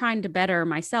I'm trying to better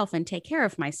myself and take care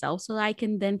of myself so that I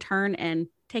can then turn and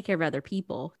take care of other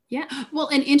people. Yeah. Well,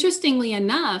 and interestingly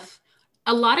enough,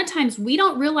 a lot of times we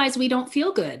don't realize we don't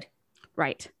feel good.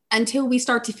 Right. Until we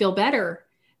start to feel better.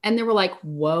 And then we're like,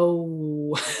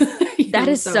 whoa. That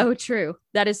is so true.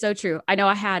 That is so true. I know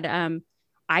I had,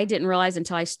 I didn't realize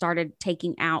until I started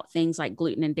taking out things like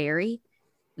gluten and dairy,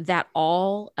 that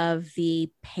all of the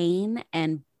pain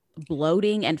and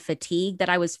bloating and fatigue that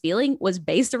I was feeling was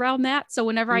based around that. So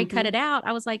whenever I cut it out,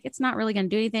 I was like, it's not really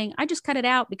going to do anything. I just cut it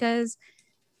out because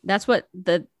that's what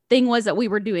the thing was that we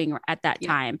were doing at that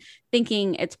time,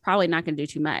 thinking it's probably not going to do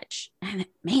too much. And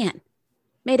man,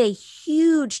 made a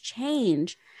huge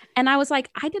change. And I was like,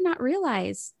 I did not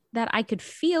realize that I could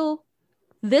feel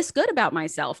this good about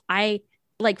myself.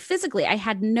 Physically, I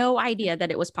had no idea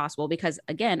that it was possible because,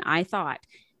 again, I thought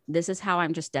this is how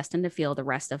I'm just destined to feel the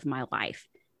rest of my life,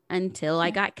 until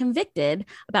I got convicted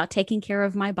about taking care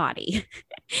of my body.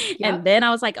 And then I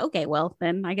was like, okay, well,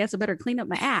 then I guess I better clean up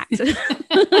my act.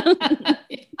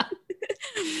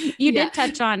 You did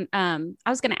touch on, I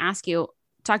was going to ask you,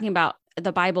 talking about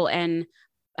the Bible and,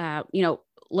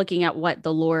 looking at what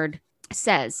the Lord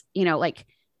says,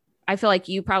 I feel like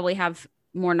you probably have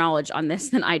more knowledge on this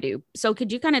than I do. So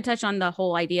could you kind of touch on the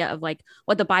whole idea of like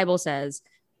what the Bible says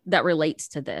that relates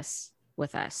to this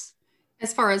with us?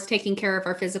 As far as taking care of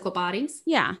our physical bodies?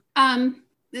 Yeah. And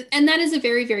that is a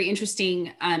very, very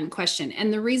interesting question.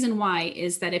 And the reason why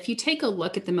is that if you take a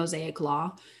look at the Mosaic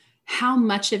Law, how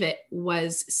much of it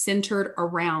was centered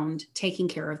around taking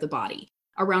care of the body,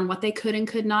 around what they could and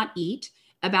could not eat,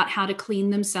 about how to clean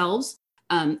themselves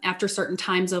after certain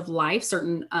times of life,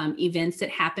 certain events that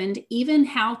happened, even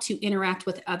how to interact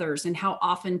with others and how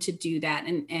often to do that,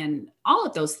 and all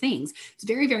of those things. It's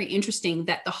very, very interesting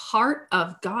that the heart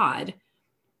of God,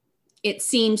 it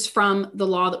seems from the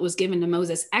law that was given to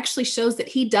Moses, actually shows that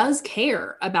he does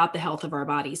care about the health of our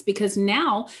bodies, because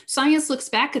now science looks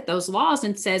back at those laws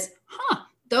and says,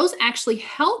 those actually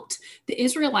helped the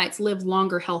Israelites live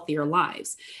longer, healthier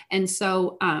lives. And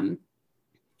so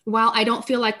while I don't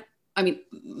feel like,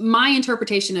 my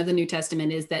interpretation of the New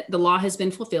Testament is that the law has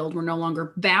been fulfilled. We're no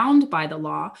longer bound by the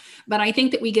law, but I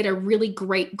think that we get a really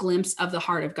great glimpse of the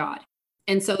heart of God.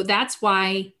 And so that's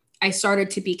why I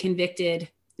started to be convicted,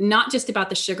 not just about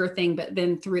the sugar thing, but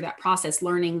then through that process,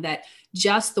 learning that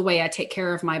just the way I take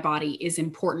care of my body is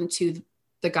important to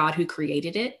the God who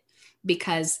created it,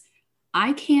 because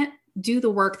I can't do the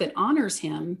work that honors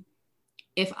him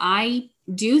if I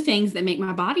do things that make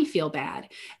my body feel bad.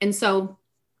 And so,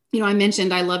 I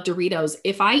mentioned I love Doritos.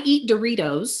 If I eat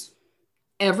Doritos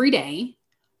every day,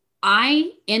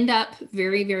 I end up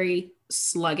very, very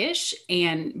sluggish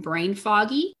and brain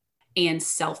foggy and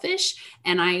selfish.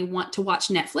 And I want to watch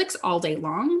Netflix all day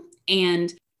long.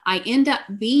 And I end up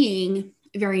being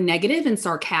very negative and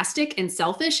sarcastic and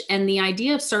selfish. And the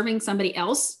idea of serving somebody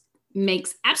else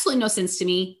makes absolutely no sense to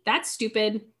me. That's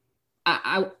stupid.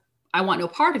 I want no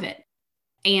part of it.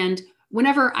 And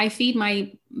whenever I feed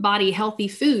my body healthy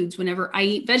foods, whenever I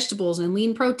eat vegetables and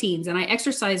lean proteins and I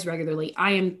exercise regularly,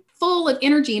 I am full of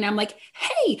energy. And I'm like,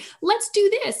 hey, let's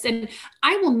do this. And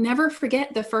I will never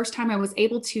forget the first time I was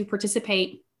able to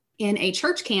participate in a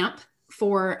church camp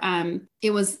for,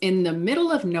 it was in the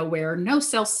middle of nowhere, no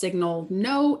cell signal,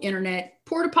 no internet,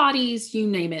 porta potties, you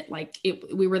name it.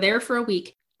 We were there for a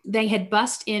week. They had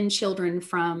bussed in children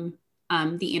from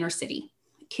the inner city,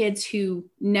 kids who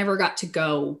never got to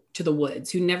go to the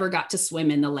woods, who never got to swim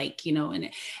in the lake,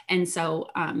 and so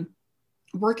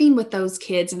working with those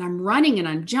kids, and I'm running and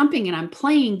I'm jumping and I'm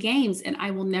playing games. And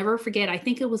I will never forget, I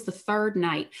think it was the third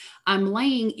night, I'm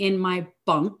laying in my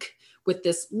bunk with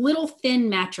this little thin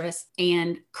mattress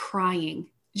and crying,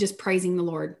 just praising the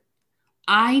Lord.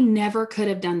 I never could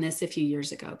have done this a few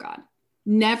years ago, God.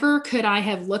 Never could I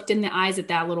have looked in the eyes of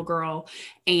that little girl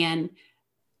and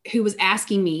who was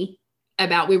asking me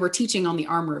about, we were teaching on the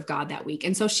armor of God that week.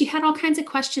 And so she had all kinds of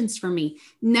questions for me.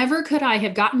 Never could I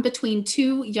have gotten between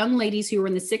two young ladies who were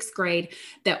in the 6th grade,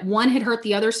 that one had hurt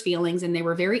the other's feelings and they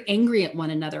were very angry at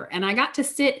one another. And I got to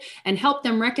sit and help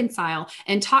them reconcile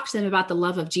and talk to them about the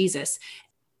love of Jesus.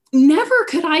 Never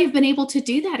could I have been able to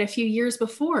do that a few years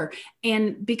before.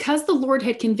 And because the Lord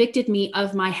had convicted me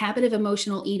of my habit of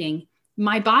emotional eating,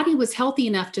 my body was healthy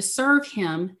enough to serve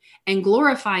him and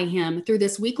glorify him through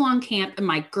this week-long camp. And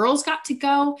my girls got to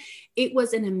go. It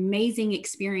was an amazing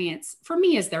experience for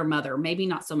me as their mother, maybe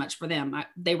not so much for them.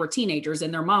 They were teenagers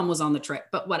and their mom was on the trip,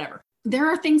 but whatever. There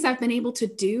are things I've been able to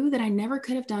do that I never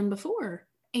could have done before.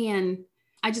 And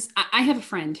I have a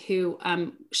friend who,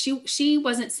 she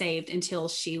wasn't saved until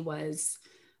she was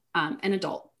an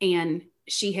adult, and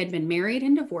she had been married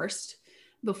and divorced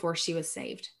before she was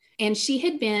saved. And she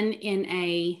had been in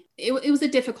it was a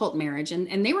difficult marriage,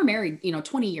 and they were married,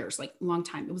 20 years, like a long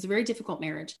time. It was a very difficult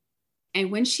marriage.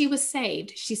 And when she was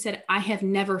saved, she said, I have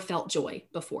never felt joy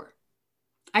before.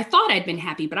 I thought I'd been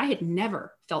happy, but I had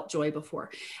never felt joy before.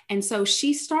 And so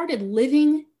she started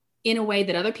living in a way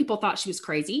that other people thought she was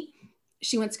crazy.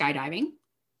 She went skydiving.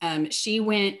 She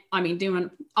went, doing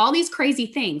all these crazy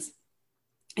things.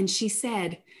 And she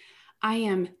said, I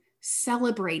am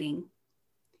celebrating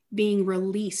being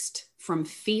released from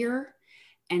fear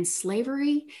and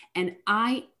slavery. And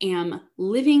I am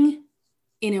living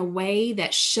in a way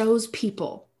that shows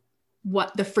people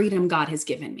what the freedom God has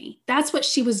given me. That's what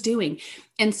she was doing.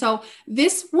 And so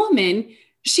this woman,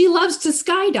 she loves to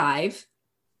skydive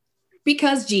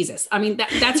because Jesus.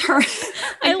 That's her,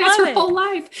 that's her whole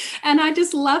life. And I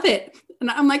just love it. And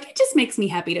I'm like, it just makes me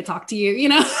happy to talk to you,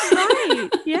 Right.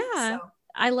 Yeah. So.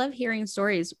 I love hearing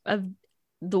stories of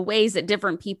the ways that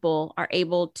different people are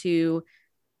able to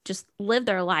just live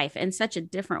their life in such a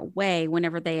different way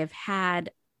whenever they have had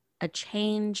a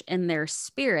change in their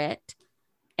spirit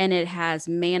and it has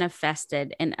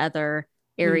manifested in other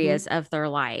areas of their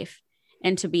life.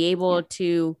 And to be able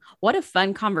to, what a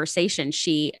fun conversation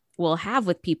she will have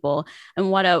with people,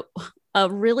 and what a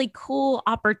really cool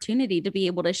opportunity to be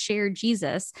able to share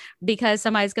Jesus, because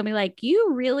somebody's going to be like,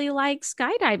 you really like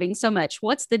skydiving so much.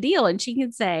 What's the deal? And she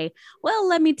can say, well,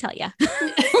 let me tell you,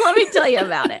 let me tell you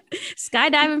about it.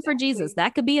 Skydiving for Jesus.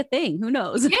 That could be a thing. Who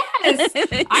knows? Yes.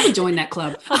 I would join that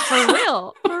club. For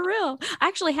real. For real. I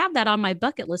actually have that on my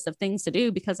bucket list of things to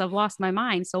do because I've lost my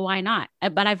mind. So why not?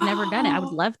 But I've never done it. I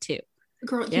would love to.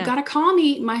 Girl, you got to call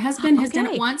me. My husband has done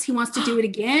it once. He wants to do it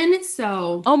again.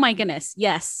 So, oh my goodness.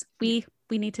 Yes. We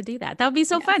need to do that. That would be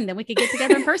so fun. Then we could get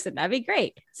together in person. That'd be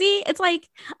great. See, it's like,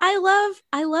 I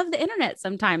love the internet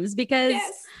sometimes because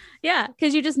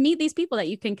because you just meet these people that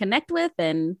you can connect with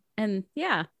and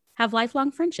have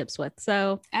lifelong friendships with.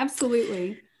 So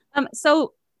absolutely.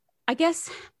 So I guess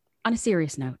on a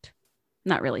serious note,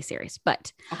 not really serious,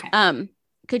 but,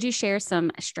 could you share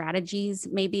some strategies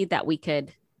maybe that we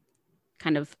could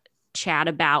kind of chat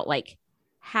about, like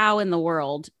how in the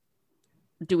world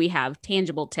do we have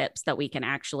tangible tips that we can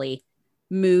actually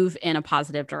move in a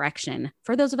positive direction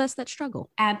for those of us that struggle?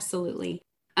 Absolutely.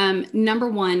 Number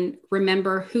one,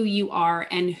 remember who you are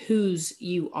and whose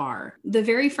you are. The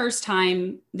very first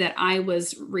time that I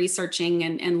was researching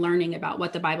and learning about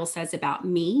what the Bible says about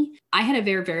me, I had a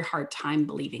very, very hard time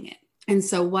believing it. And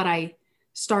so what I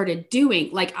started doing,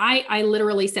 like I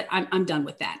literally said, I'm done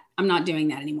with that. I'm not doing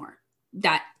that anymore.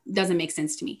 That doesn't make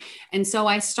sense to me. And so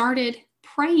I started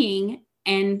praying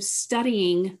and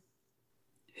studying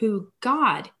who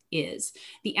God is,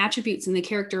 the attributes and the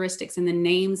characteristics and the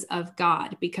names of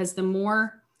God, because the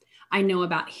more I know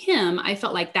about him, I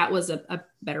felt like that was a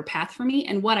better path for me.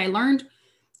 And what I learned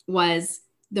was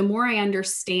the more I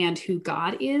understand who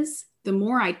God is, the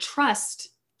more I trust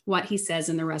what he says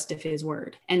in the rest of his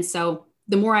word. And so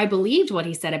the more I believed what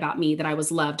he said about me, that I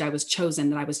was loved, I was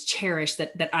chosen, that I was cherished,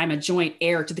 that I'm a joint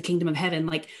heir to the kingdom of heaven.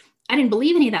 Like I didn't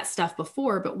believe any of that stuff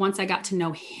before, but once I got to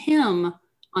know him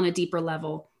on a deeper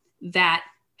level, that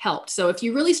helped. So if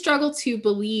you really struggle to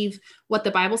believe what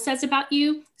the Bible says about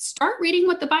you, start reading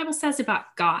what the Bible says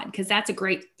about God, because that's a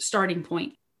great starting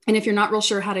point. And if you're not real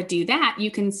sure how to do that, you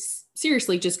can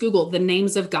seriously just Google the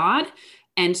names of God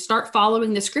and start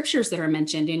following the scriptures that are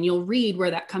mentioned, and you'll read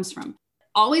where that comes from.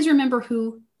 Always remember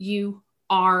who you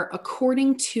are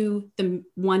according to the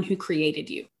one who created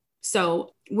you.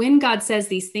 So when God says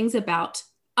these things about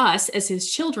us as his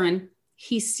children,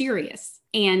 he's serious.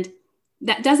 And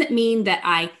that doesn't mean that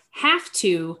I have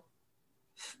to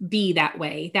be that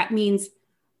way. That means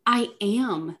I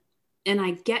am, and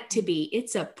I get to be.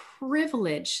 It's a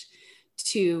privilege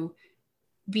to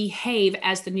behave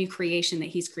as the new creation that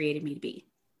he's created me to be.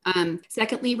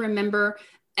 Secondly, remember,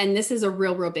 and this is a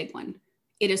real big one.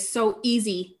 It is so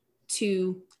easy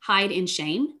to hide in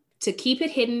shame, to keep it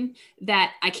hidden,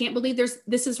 that I can't believe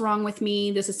this is wrong with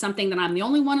me. This is something that I'm the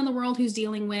only one in the world who's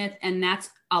dealing with. And that's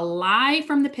a lie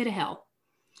from the pit of hell.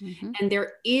 Mm-hmm. And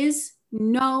there is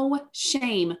no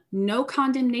shame, no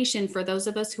condemnation for those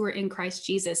of us who are in Christ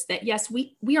Jesus. That yes,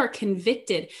 we are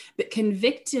convicted, but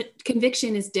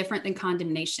conviction is different than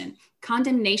condemnation.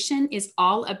 Condemnation is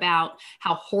all about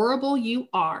how horrible you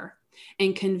are.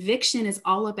 And conviction is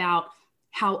all about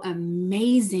how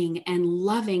amazing and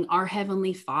loving our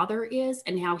Heavenly Father is,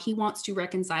 and how he wants to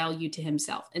reconcile you to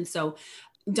himself. And so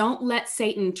don't let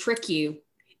Satan trick you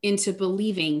into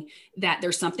believing that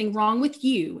there's something wrong with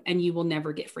you and you will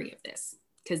never get free of this,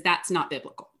 because that's not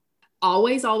biblical.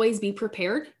 Always be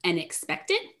prepared and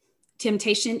expect it.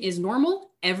 Temptation is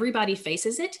normal. Everybody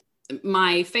faces it.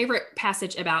 My favorite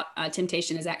passage about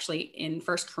temptation is actually in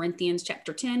 1 Corinthians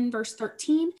chapter 10, verse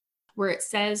 13, where it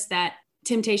says that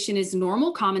temptation is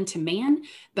normal, common to man,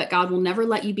 but God will never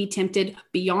let you be tempted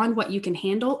beyond what you can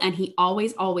handle. And he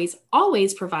always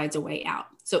provides a way out.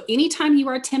 So anytime you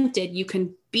are tempted, you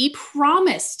can be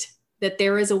promised that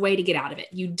there is a way to get out of it.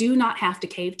 You do not have to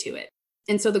cave to it.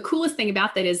 And so the coolest thing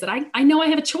about that is that I know I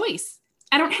have a choice.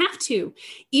 I don't have to.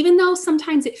 Even though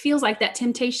sometimes it feels like that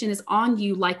temptation is on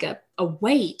you like a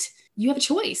weight, you have a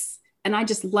choice. And I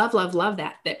just love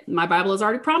that my Bible has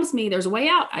already promised me there's a way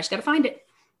out. I just got to find it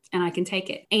and I can take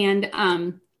it. And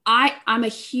I'm a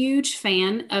huge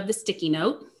fan of the sticky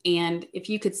note. And if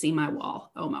you could see my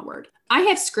wall, oh my word, I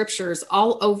have scriptures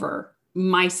all over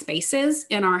my spaces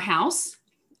in our house.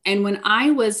 And when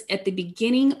I was at the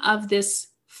beginning of this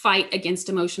fight against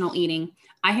emotional eating,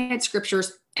 I had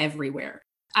scriptures everywhere.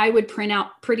 I would print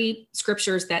out pretty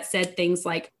scriptures that said things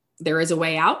like, there is a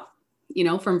way out,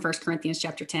 from 1 Corinthians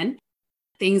chapter 10.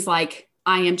 Things like,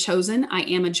 I am chosen, I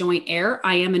am a joint heir,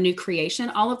 I am a new creation,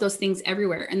 all of those things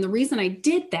everywhere. And the reason I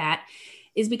did that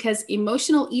is because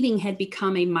emotional eating had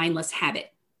become a mindless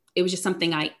habit. It was just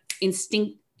something I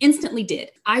instantly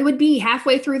did. I would be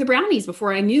halfway through the brownies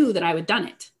before I knew that I had done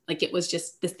it. Like it was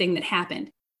just this thing that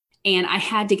happened. And I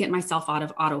had to get myself out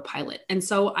of autopilot. And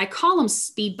so I call them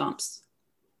speed bumps.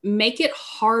 Make it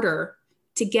harder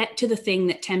to get to the thing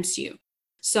that tempts you.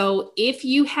 So if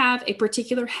you have a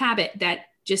particular habit that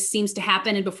just seems to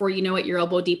happen, and before you know it, you're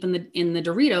elbow deep in the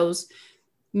Doritos,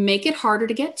 make it harder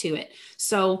to get to it.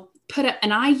 So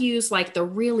and I use like the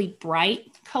really bright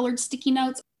colored sticky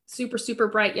notes, super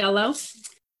bright yellow,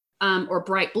 or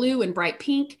bright blue and bright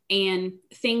pink, and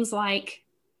things like,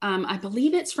 I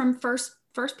believe it's from First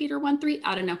Peter 1:3.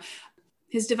 I don't know.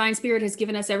 His divine spirit has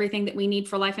given us everything that we need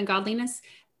for life and godliness.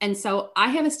 And so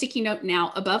I have a sticky note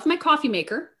now above my coffee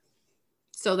maker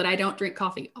so that I don't drink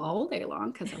coffee all day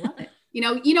long, because I love it. You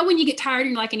know, when you get tired and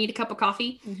you're like, I need a cup of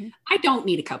coffee. Mm-hmm. I don't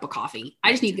need a cup of coffee.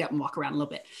 I just need to get up and walk around a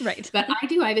little bit. Right. But I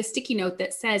have a sticky note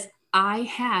that says, I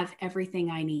have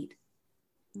everything I need.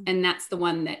 And that's the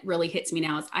one that really hits me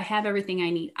now, is I have everything I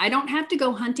need. I don't have to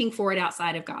go hunting for it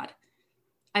outside of God.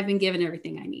 I've been given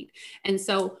everything I need. And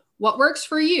so what works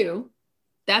for you,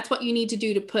 that's what you need to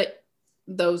do to put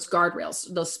those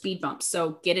guardrails, those speed bumps.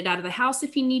 So get it out of the house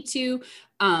if you need to.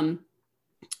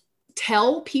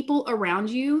 Tell people around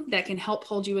you that can help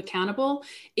hold you accountable.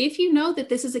 If you know that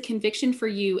this is a conviction for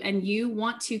you and you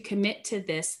want to commit to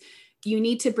this, you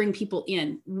need to bring people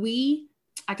in.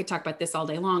 I could talk about this all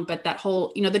day long, but that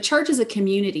whole, the church is a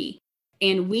community,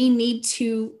 and we need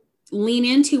to lean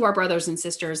into our brothers and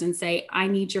sisters and say, I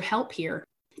need your help here.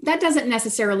 That doesn't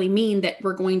necessarily mean that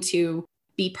we're going to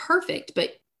be perfect,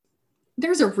 but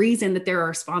there's a reason that there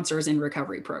are sponsors in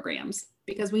recovery programs,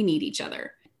 because we need each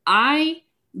other. I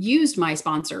used my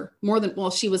sponsor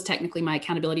she was technically my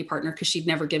accountability partner because she'd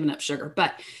never given up sugar,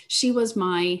 but she was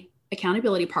my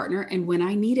accountability partner. And when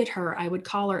I needed her, I would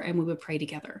call her and we would pray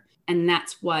together. And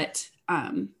that's what,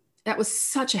 that was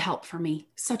such a help for me.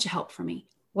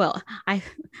 Well, I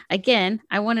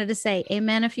wanted to say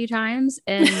amen a few times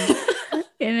and,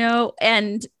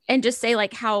 and just say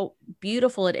like how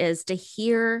beautiful it is to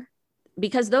hear,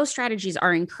 because those strategies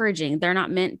are encouraging. They're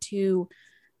not meant to,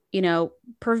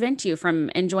 prevent you from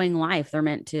enjoying life. They're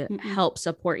meant to help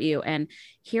support you. And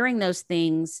hearing those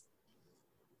things,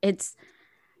 it's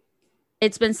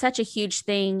been such a huge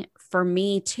thing for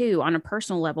me too, on a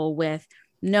personal level, with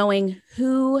knowing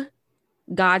who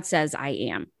God says I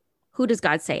am. Who does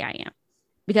God say I am?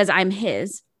 Because I'm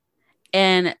his.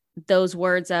 And those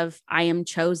words of I am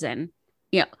chosen,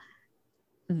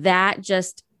 that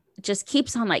just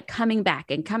keeps on like coming back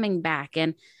and coming back.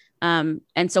 And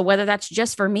so whether that's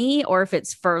just for me or if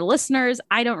it's for listeners,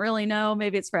 I don't really know.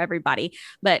 Maybe it's for everybody,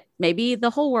 but maybe the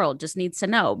whole world just needs to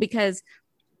know, because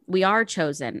we are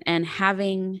chosen, and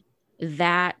having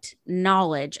that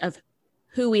knowledge of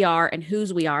who we are and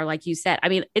whose we are, like you said. I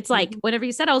mean, it's like whenever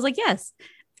you said, I was like, yes,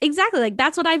 exactly. Like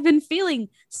that's what I've been feeling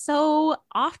so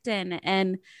often.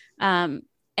 And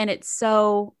it's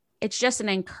just an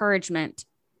encouragement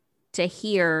to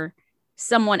hear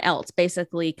someone else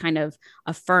basically kind of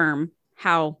affirm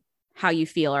how you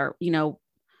feel, or,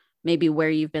 maybe where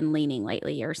you've been leaning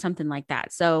lately or something like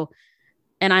that. So,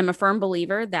 and I'm a firm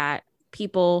believer that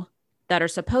people that are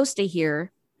supposed to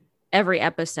hear every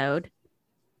episode,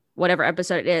 whatever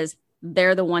episode it is,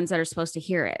 they're the ones that are supposed to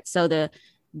hear it. So the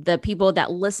people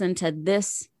that listen to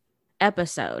this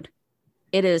episode,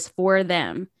 it is for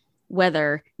them,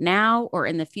 whether now or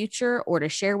in the future, or to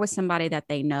share with somebody that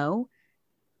they know.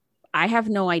 I have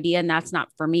no idea. And that's not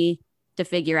for me to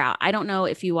figure out. I don't know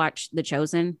if you watch The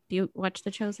Chosen. Do you watch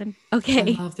The Chosen?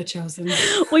 Okay. I love The Chosen.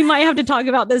 We might have to talk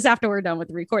about this after we're done with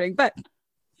the recording, but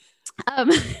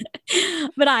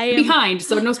I am behind,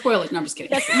 so no spoilers. No, I'm just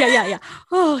kidding. Yeah.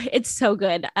 Oh, it's so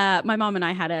good. My mom and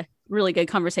I had a really good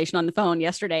conversation on the phone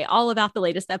yesterday, all about the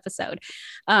latest episode.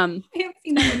 I haven't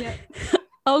seen that one yet.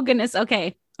 Oh goodness.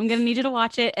 Okay. I'm going to need you to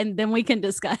watch it and then we can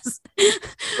discuss.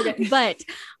 Okay. But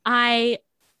I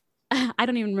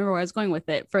don't even remember where I was going with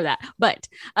it for that. But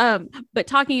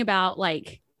talking about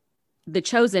like The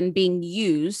Chosen being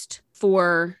used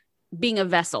for being a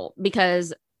vessel,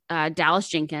 because Dallas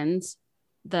Jenkins,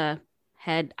 the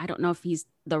head, I don't know if he's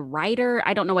the writer.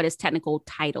 I don't know what his technical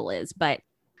title is, but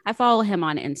I follow him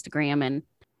on Instagram, and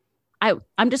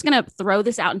I'm just going to throw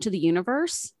this out into the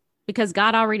universe because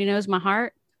God already knows my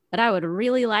heart, but I would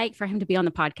really like for him to be on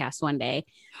the podcast one day.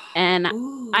 And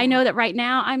ooh. I know that right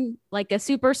now I'm like a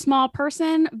super small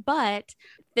person, but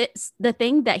the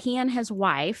thing that he and his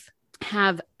wife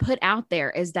have put out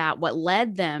there is that what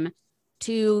led them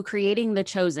to creating The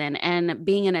Chosen and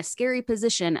being in a scary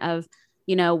position of,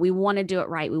 we want to do it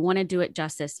right. We want to do it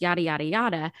justice, yada, yada,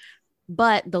 yada.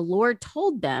 But the Lord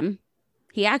told them,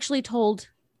 he actually told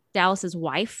Dallas's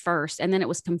wife first, and then it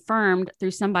was confirmed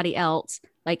through somebody else,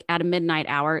 like at a midnight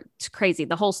hour. It's crazy.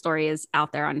 The whole story is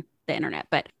out there on the internet,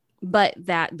 but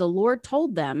that the Lord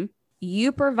told them,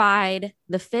 you provide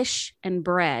the fish and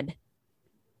bread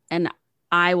and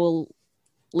I will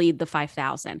lead the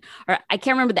 5,000. Or I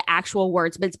can't remember the actual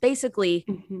words, but it's basically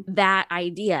that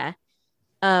idea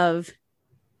of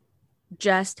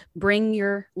just bring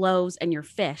your loaves and your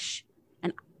fish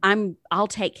and I'll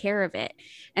take care of it.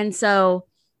 And so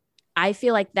I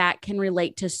feel like that can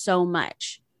relate to so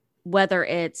much, whether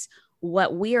it's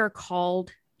what we are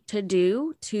called to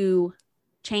do to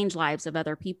change lives of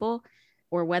other people,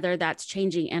 or whether that's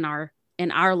changing in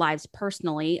our lives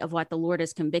personally of what the Lord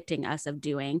is convicting us of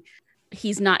doing.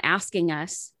 He's not asking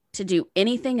us to do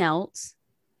anything else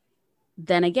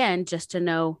than, again, just to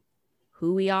know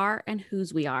who we are and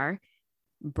whose we are,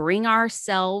 bring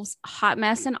ourselves, hot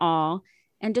mess and all,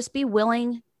 and just be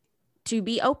willing to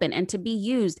be open and to be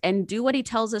used and do what he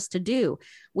tells us to do.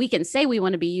 We can say we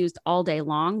want to be used all day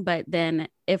long, but then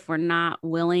if we're not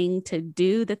willing to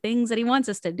do the things that he wants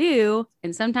us to do,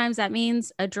 and sometimes that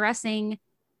means addressing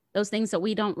those things that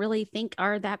we don't really think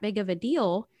are that big of a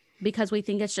deal because we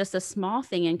think it's just a small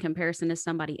thing in comparison to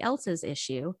somebody else's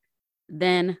issue,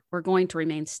 then we're going to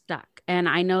remain stuck. And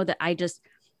I know that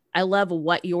I love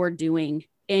what you're doing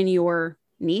in your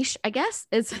niche, I guess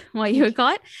is what you would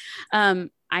call it.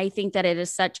 I think that it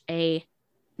is such a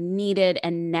needed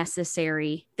and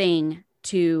necessary thing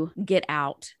to get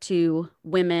out to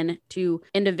women, to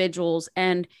individuals.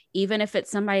 And even if it's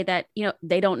somebody that,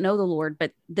 they don't know the Lord,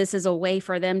 but this is a way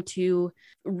for them to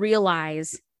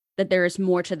realize that there is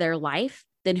more to their life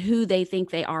than who they think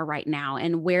they are right now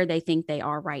and where they think they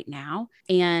are right now.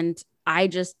 And I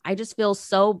just feel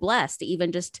so blessed to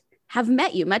even just have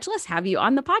met you, much less have you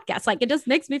on the podcast. Like, it just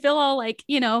makes me feel all like,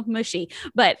 mushy,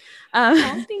 but,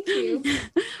 thank you.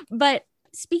 But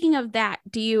speaking of that,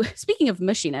 speaking of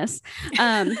mushiness,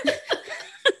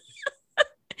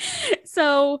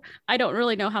 so I don't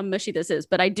really know how mushy this is,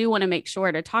 but I do want to make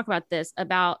sure to talk about this,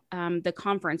 about the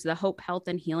conference, the Hope, Health,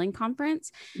 and Healing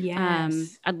Conference.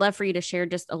 Yes. I'd love for you to share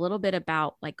just a little bit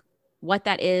about like what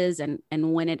that is and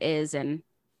when it is and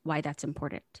why that's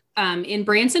important. In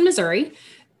Branson, Missouri,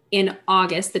 in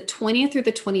August, the 20th through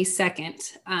the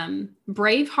 22nd,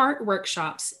 Braveheart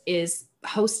Workshops is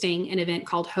hosting an event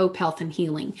called Hope, Health, and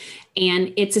Healing.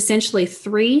 And it's essentially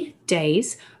 3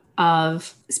 days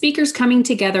of speakers coming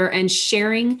together and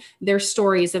sharing their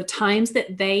stories of times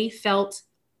that they felt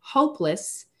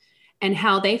hopeless and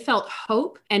how they felt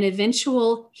hope and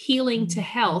eventual healing to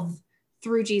health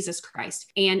through Jesus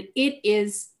Christ. And it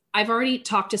is, I've already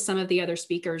talked to some of the other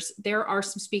speakers. There are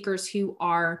some speakers who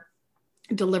are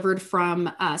delivered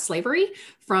from slavery,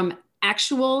 from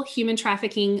actual human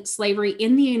trafficking slavery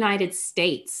in the United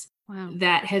States. Wow.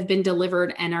 That have been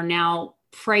delivered and are now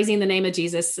praising the name of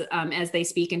Jesus as they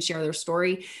speak and share their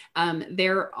story.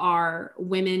 There are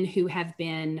women who have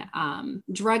been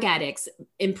drug addicts,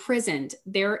 imprisoned.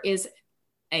 There is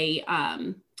a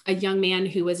young man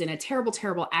who was in a terrible,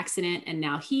 terrible accident, and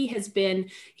now he has been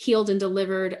healed and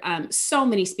delivered. So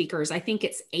many speakers. I think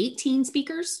it's 18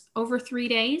 speakers over 3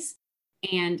 days.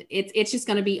 And it's just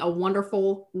going to be a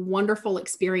wonderful, wonderful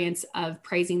experience of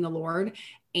praising the Lord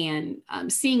and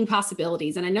seeing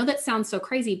possibilities. And I know that sounds so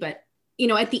crazy, but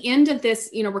at the end of this,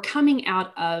 we're coming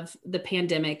out of the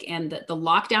pandemic and the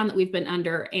lockdown that we've been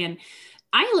under. And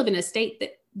I live in a state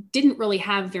that didn't really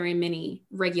have very many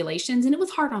regulations, and it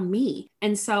was hard on me.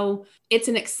 And so it's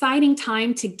an exciting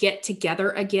time to get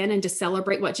together again and to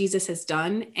celebrate what Jesus has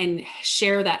done and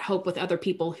share that hope with other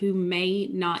people who may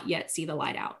not yet see the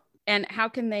light out. And how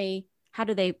do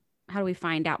we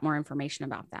find out more information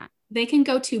about that? They can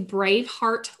go to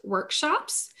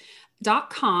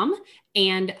braveheartworkshops.com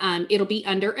and it'll be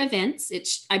under events.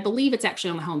 I believe it's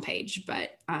actually on the homepage,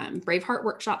 but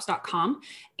braveheartworkshops.com.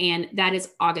 And that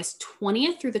is August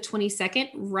 20th through the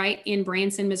 22nd, right in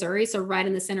Branson, Missouri. So right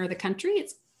in the center of the country.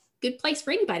 It's a good place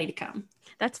for anybody to come.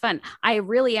 That's fun. I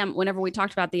really am. Whenever we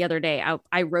talked about the other day,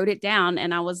 I wrote it down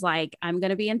and I was like, I'm going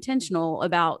to be intentional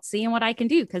about seeing what I can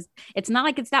do, because it's not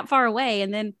like it's that far away.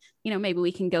 And then, maybe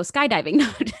we can go skydiving.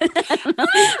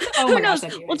 Who knows?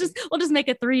 We'll just make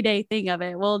a 3-day thing of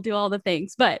it. We'll do all the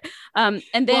things. But and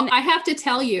then I have to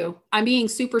tell you, I'm being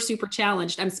super, super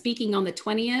challenged. I'm speaking on the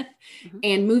 20th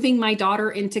and moving my daughter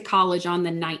into college on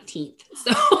the 19th.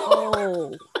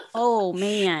 So oh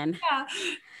man.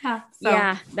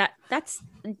 Yeah. That's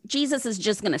Jesus is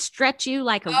just going to stretch you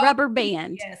like a rubber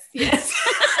band. Yes.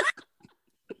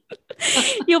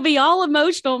 You'll be all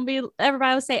emotional and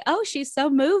everybody will say, oh, she's so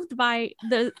moved by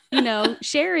the,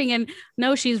 sharing. And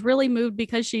no, she's really moved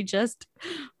because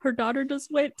her daughter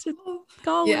just went to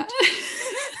college.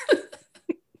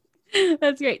 Yeah.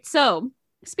 That's great. So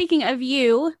speaking of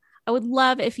you, I would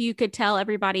love if you could tell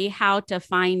everybody how to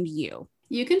find you.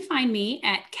 You can find me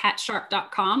at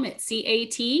catsharp.com. It's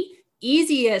CAT,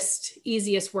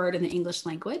 easiest word in the English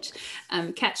language,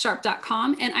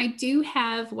 catsharp.com. And I do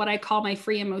have what I call my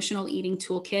free emotional eating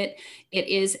toolkit. It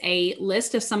is a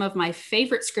list of some of my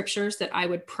favorite scriptures that I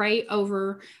would pray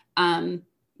over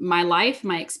my life,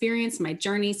 my experience, my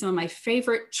journey, some of my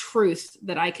favorite truths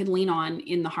that I could lean on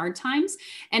in the hard times.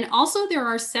 And also there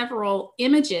are several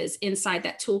images inside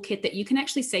that toolkit that you can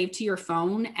actually save to your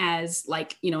phone as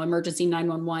emergency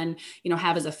 911,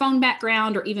 have as a phone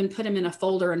background, or even put them in a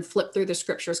folder and flip through the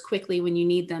scriptures quickly when you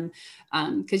need them.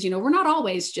 Because, we're not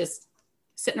always just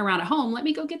sitting around at home. Let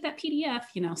me go get that PDF,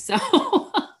 so...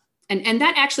 And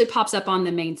that actually pops up on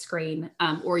the main screen,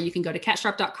 or you can go to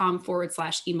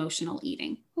catsharp.com/emotional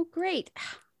eating. Oh, great.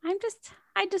 I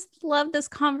just love this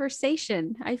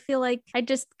conversation. I feel like I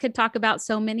just could talk about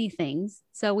so many things.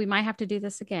 So we might have to do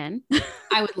this again.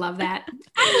 I would love that.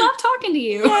 I love talking to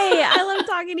you. Hey, I love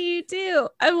talking to you too.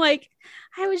 I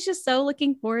was just so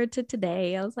looking forward to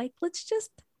today. I was like, I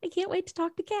can't wait to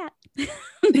talk to Kat.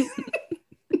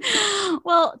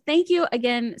 Well, thank you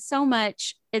again so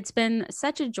much. It's been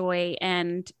such a joy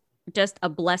and just a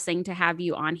blessing to have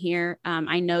you on here.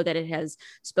 I know that it has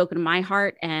spoken to my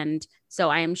heart, and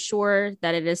so I am sure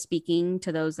that it is speaking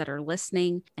to those that are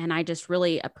listening. And I just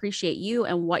really appreciate you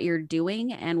and what you're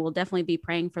doing, and we'll definitely be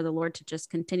praying for the Lord to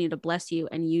just continue to bless you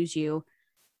and use you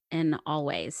in all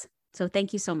ways. So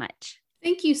thank you so much.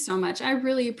 Thank you so much. I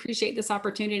really appreciate this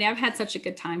opportunity. I've had such a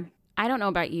good time. I don't know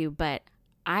about you, but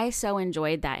I so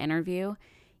enjoyed that interview,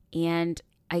 and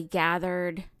I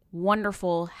gathered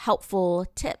wonderful, helpful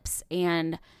tips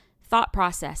and thought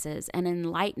processes and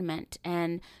enlightenment.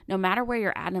 And no matter where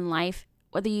you're at in life,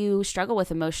 whether you struggle with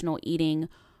emotional eating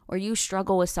or you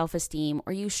struggle with self-esteem,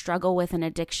 or you struggle with an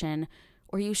addiction,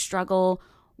 or you struggle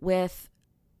with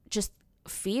just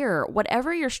fear,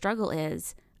 whatever your struggle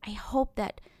is, I hope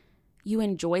that you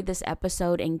enjoyed this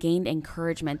episode and gained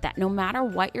encouragement that no matter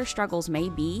what your struggles may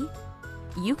be,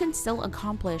 you can still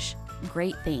accomplish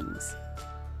great things.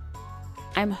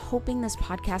 I'm hoping this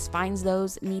podcast finds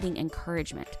those needing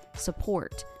encouragement,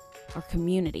 support, or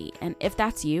community. And if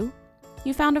that's you,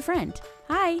 you found a friend.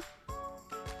 Hi.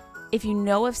 If you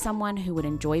know of someone who would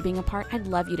enjoy being a part, I'd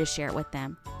love you to share it with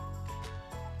them.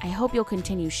 I hope you'll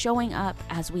continue showing up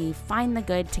as we find the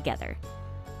good together.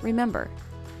 Remember,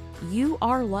 you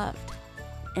are loved,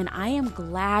 and I am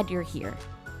glad you're here.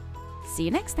 See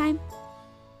you next time.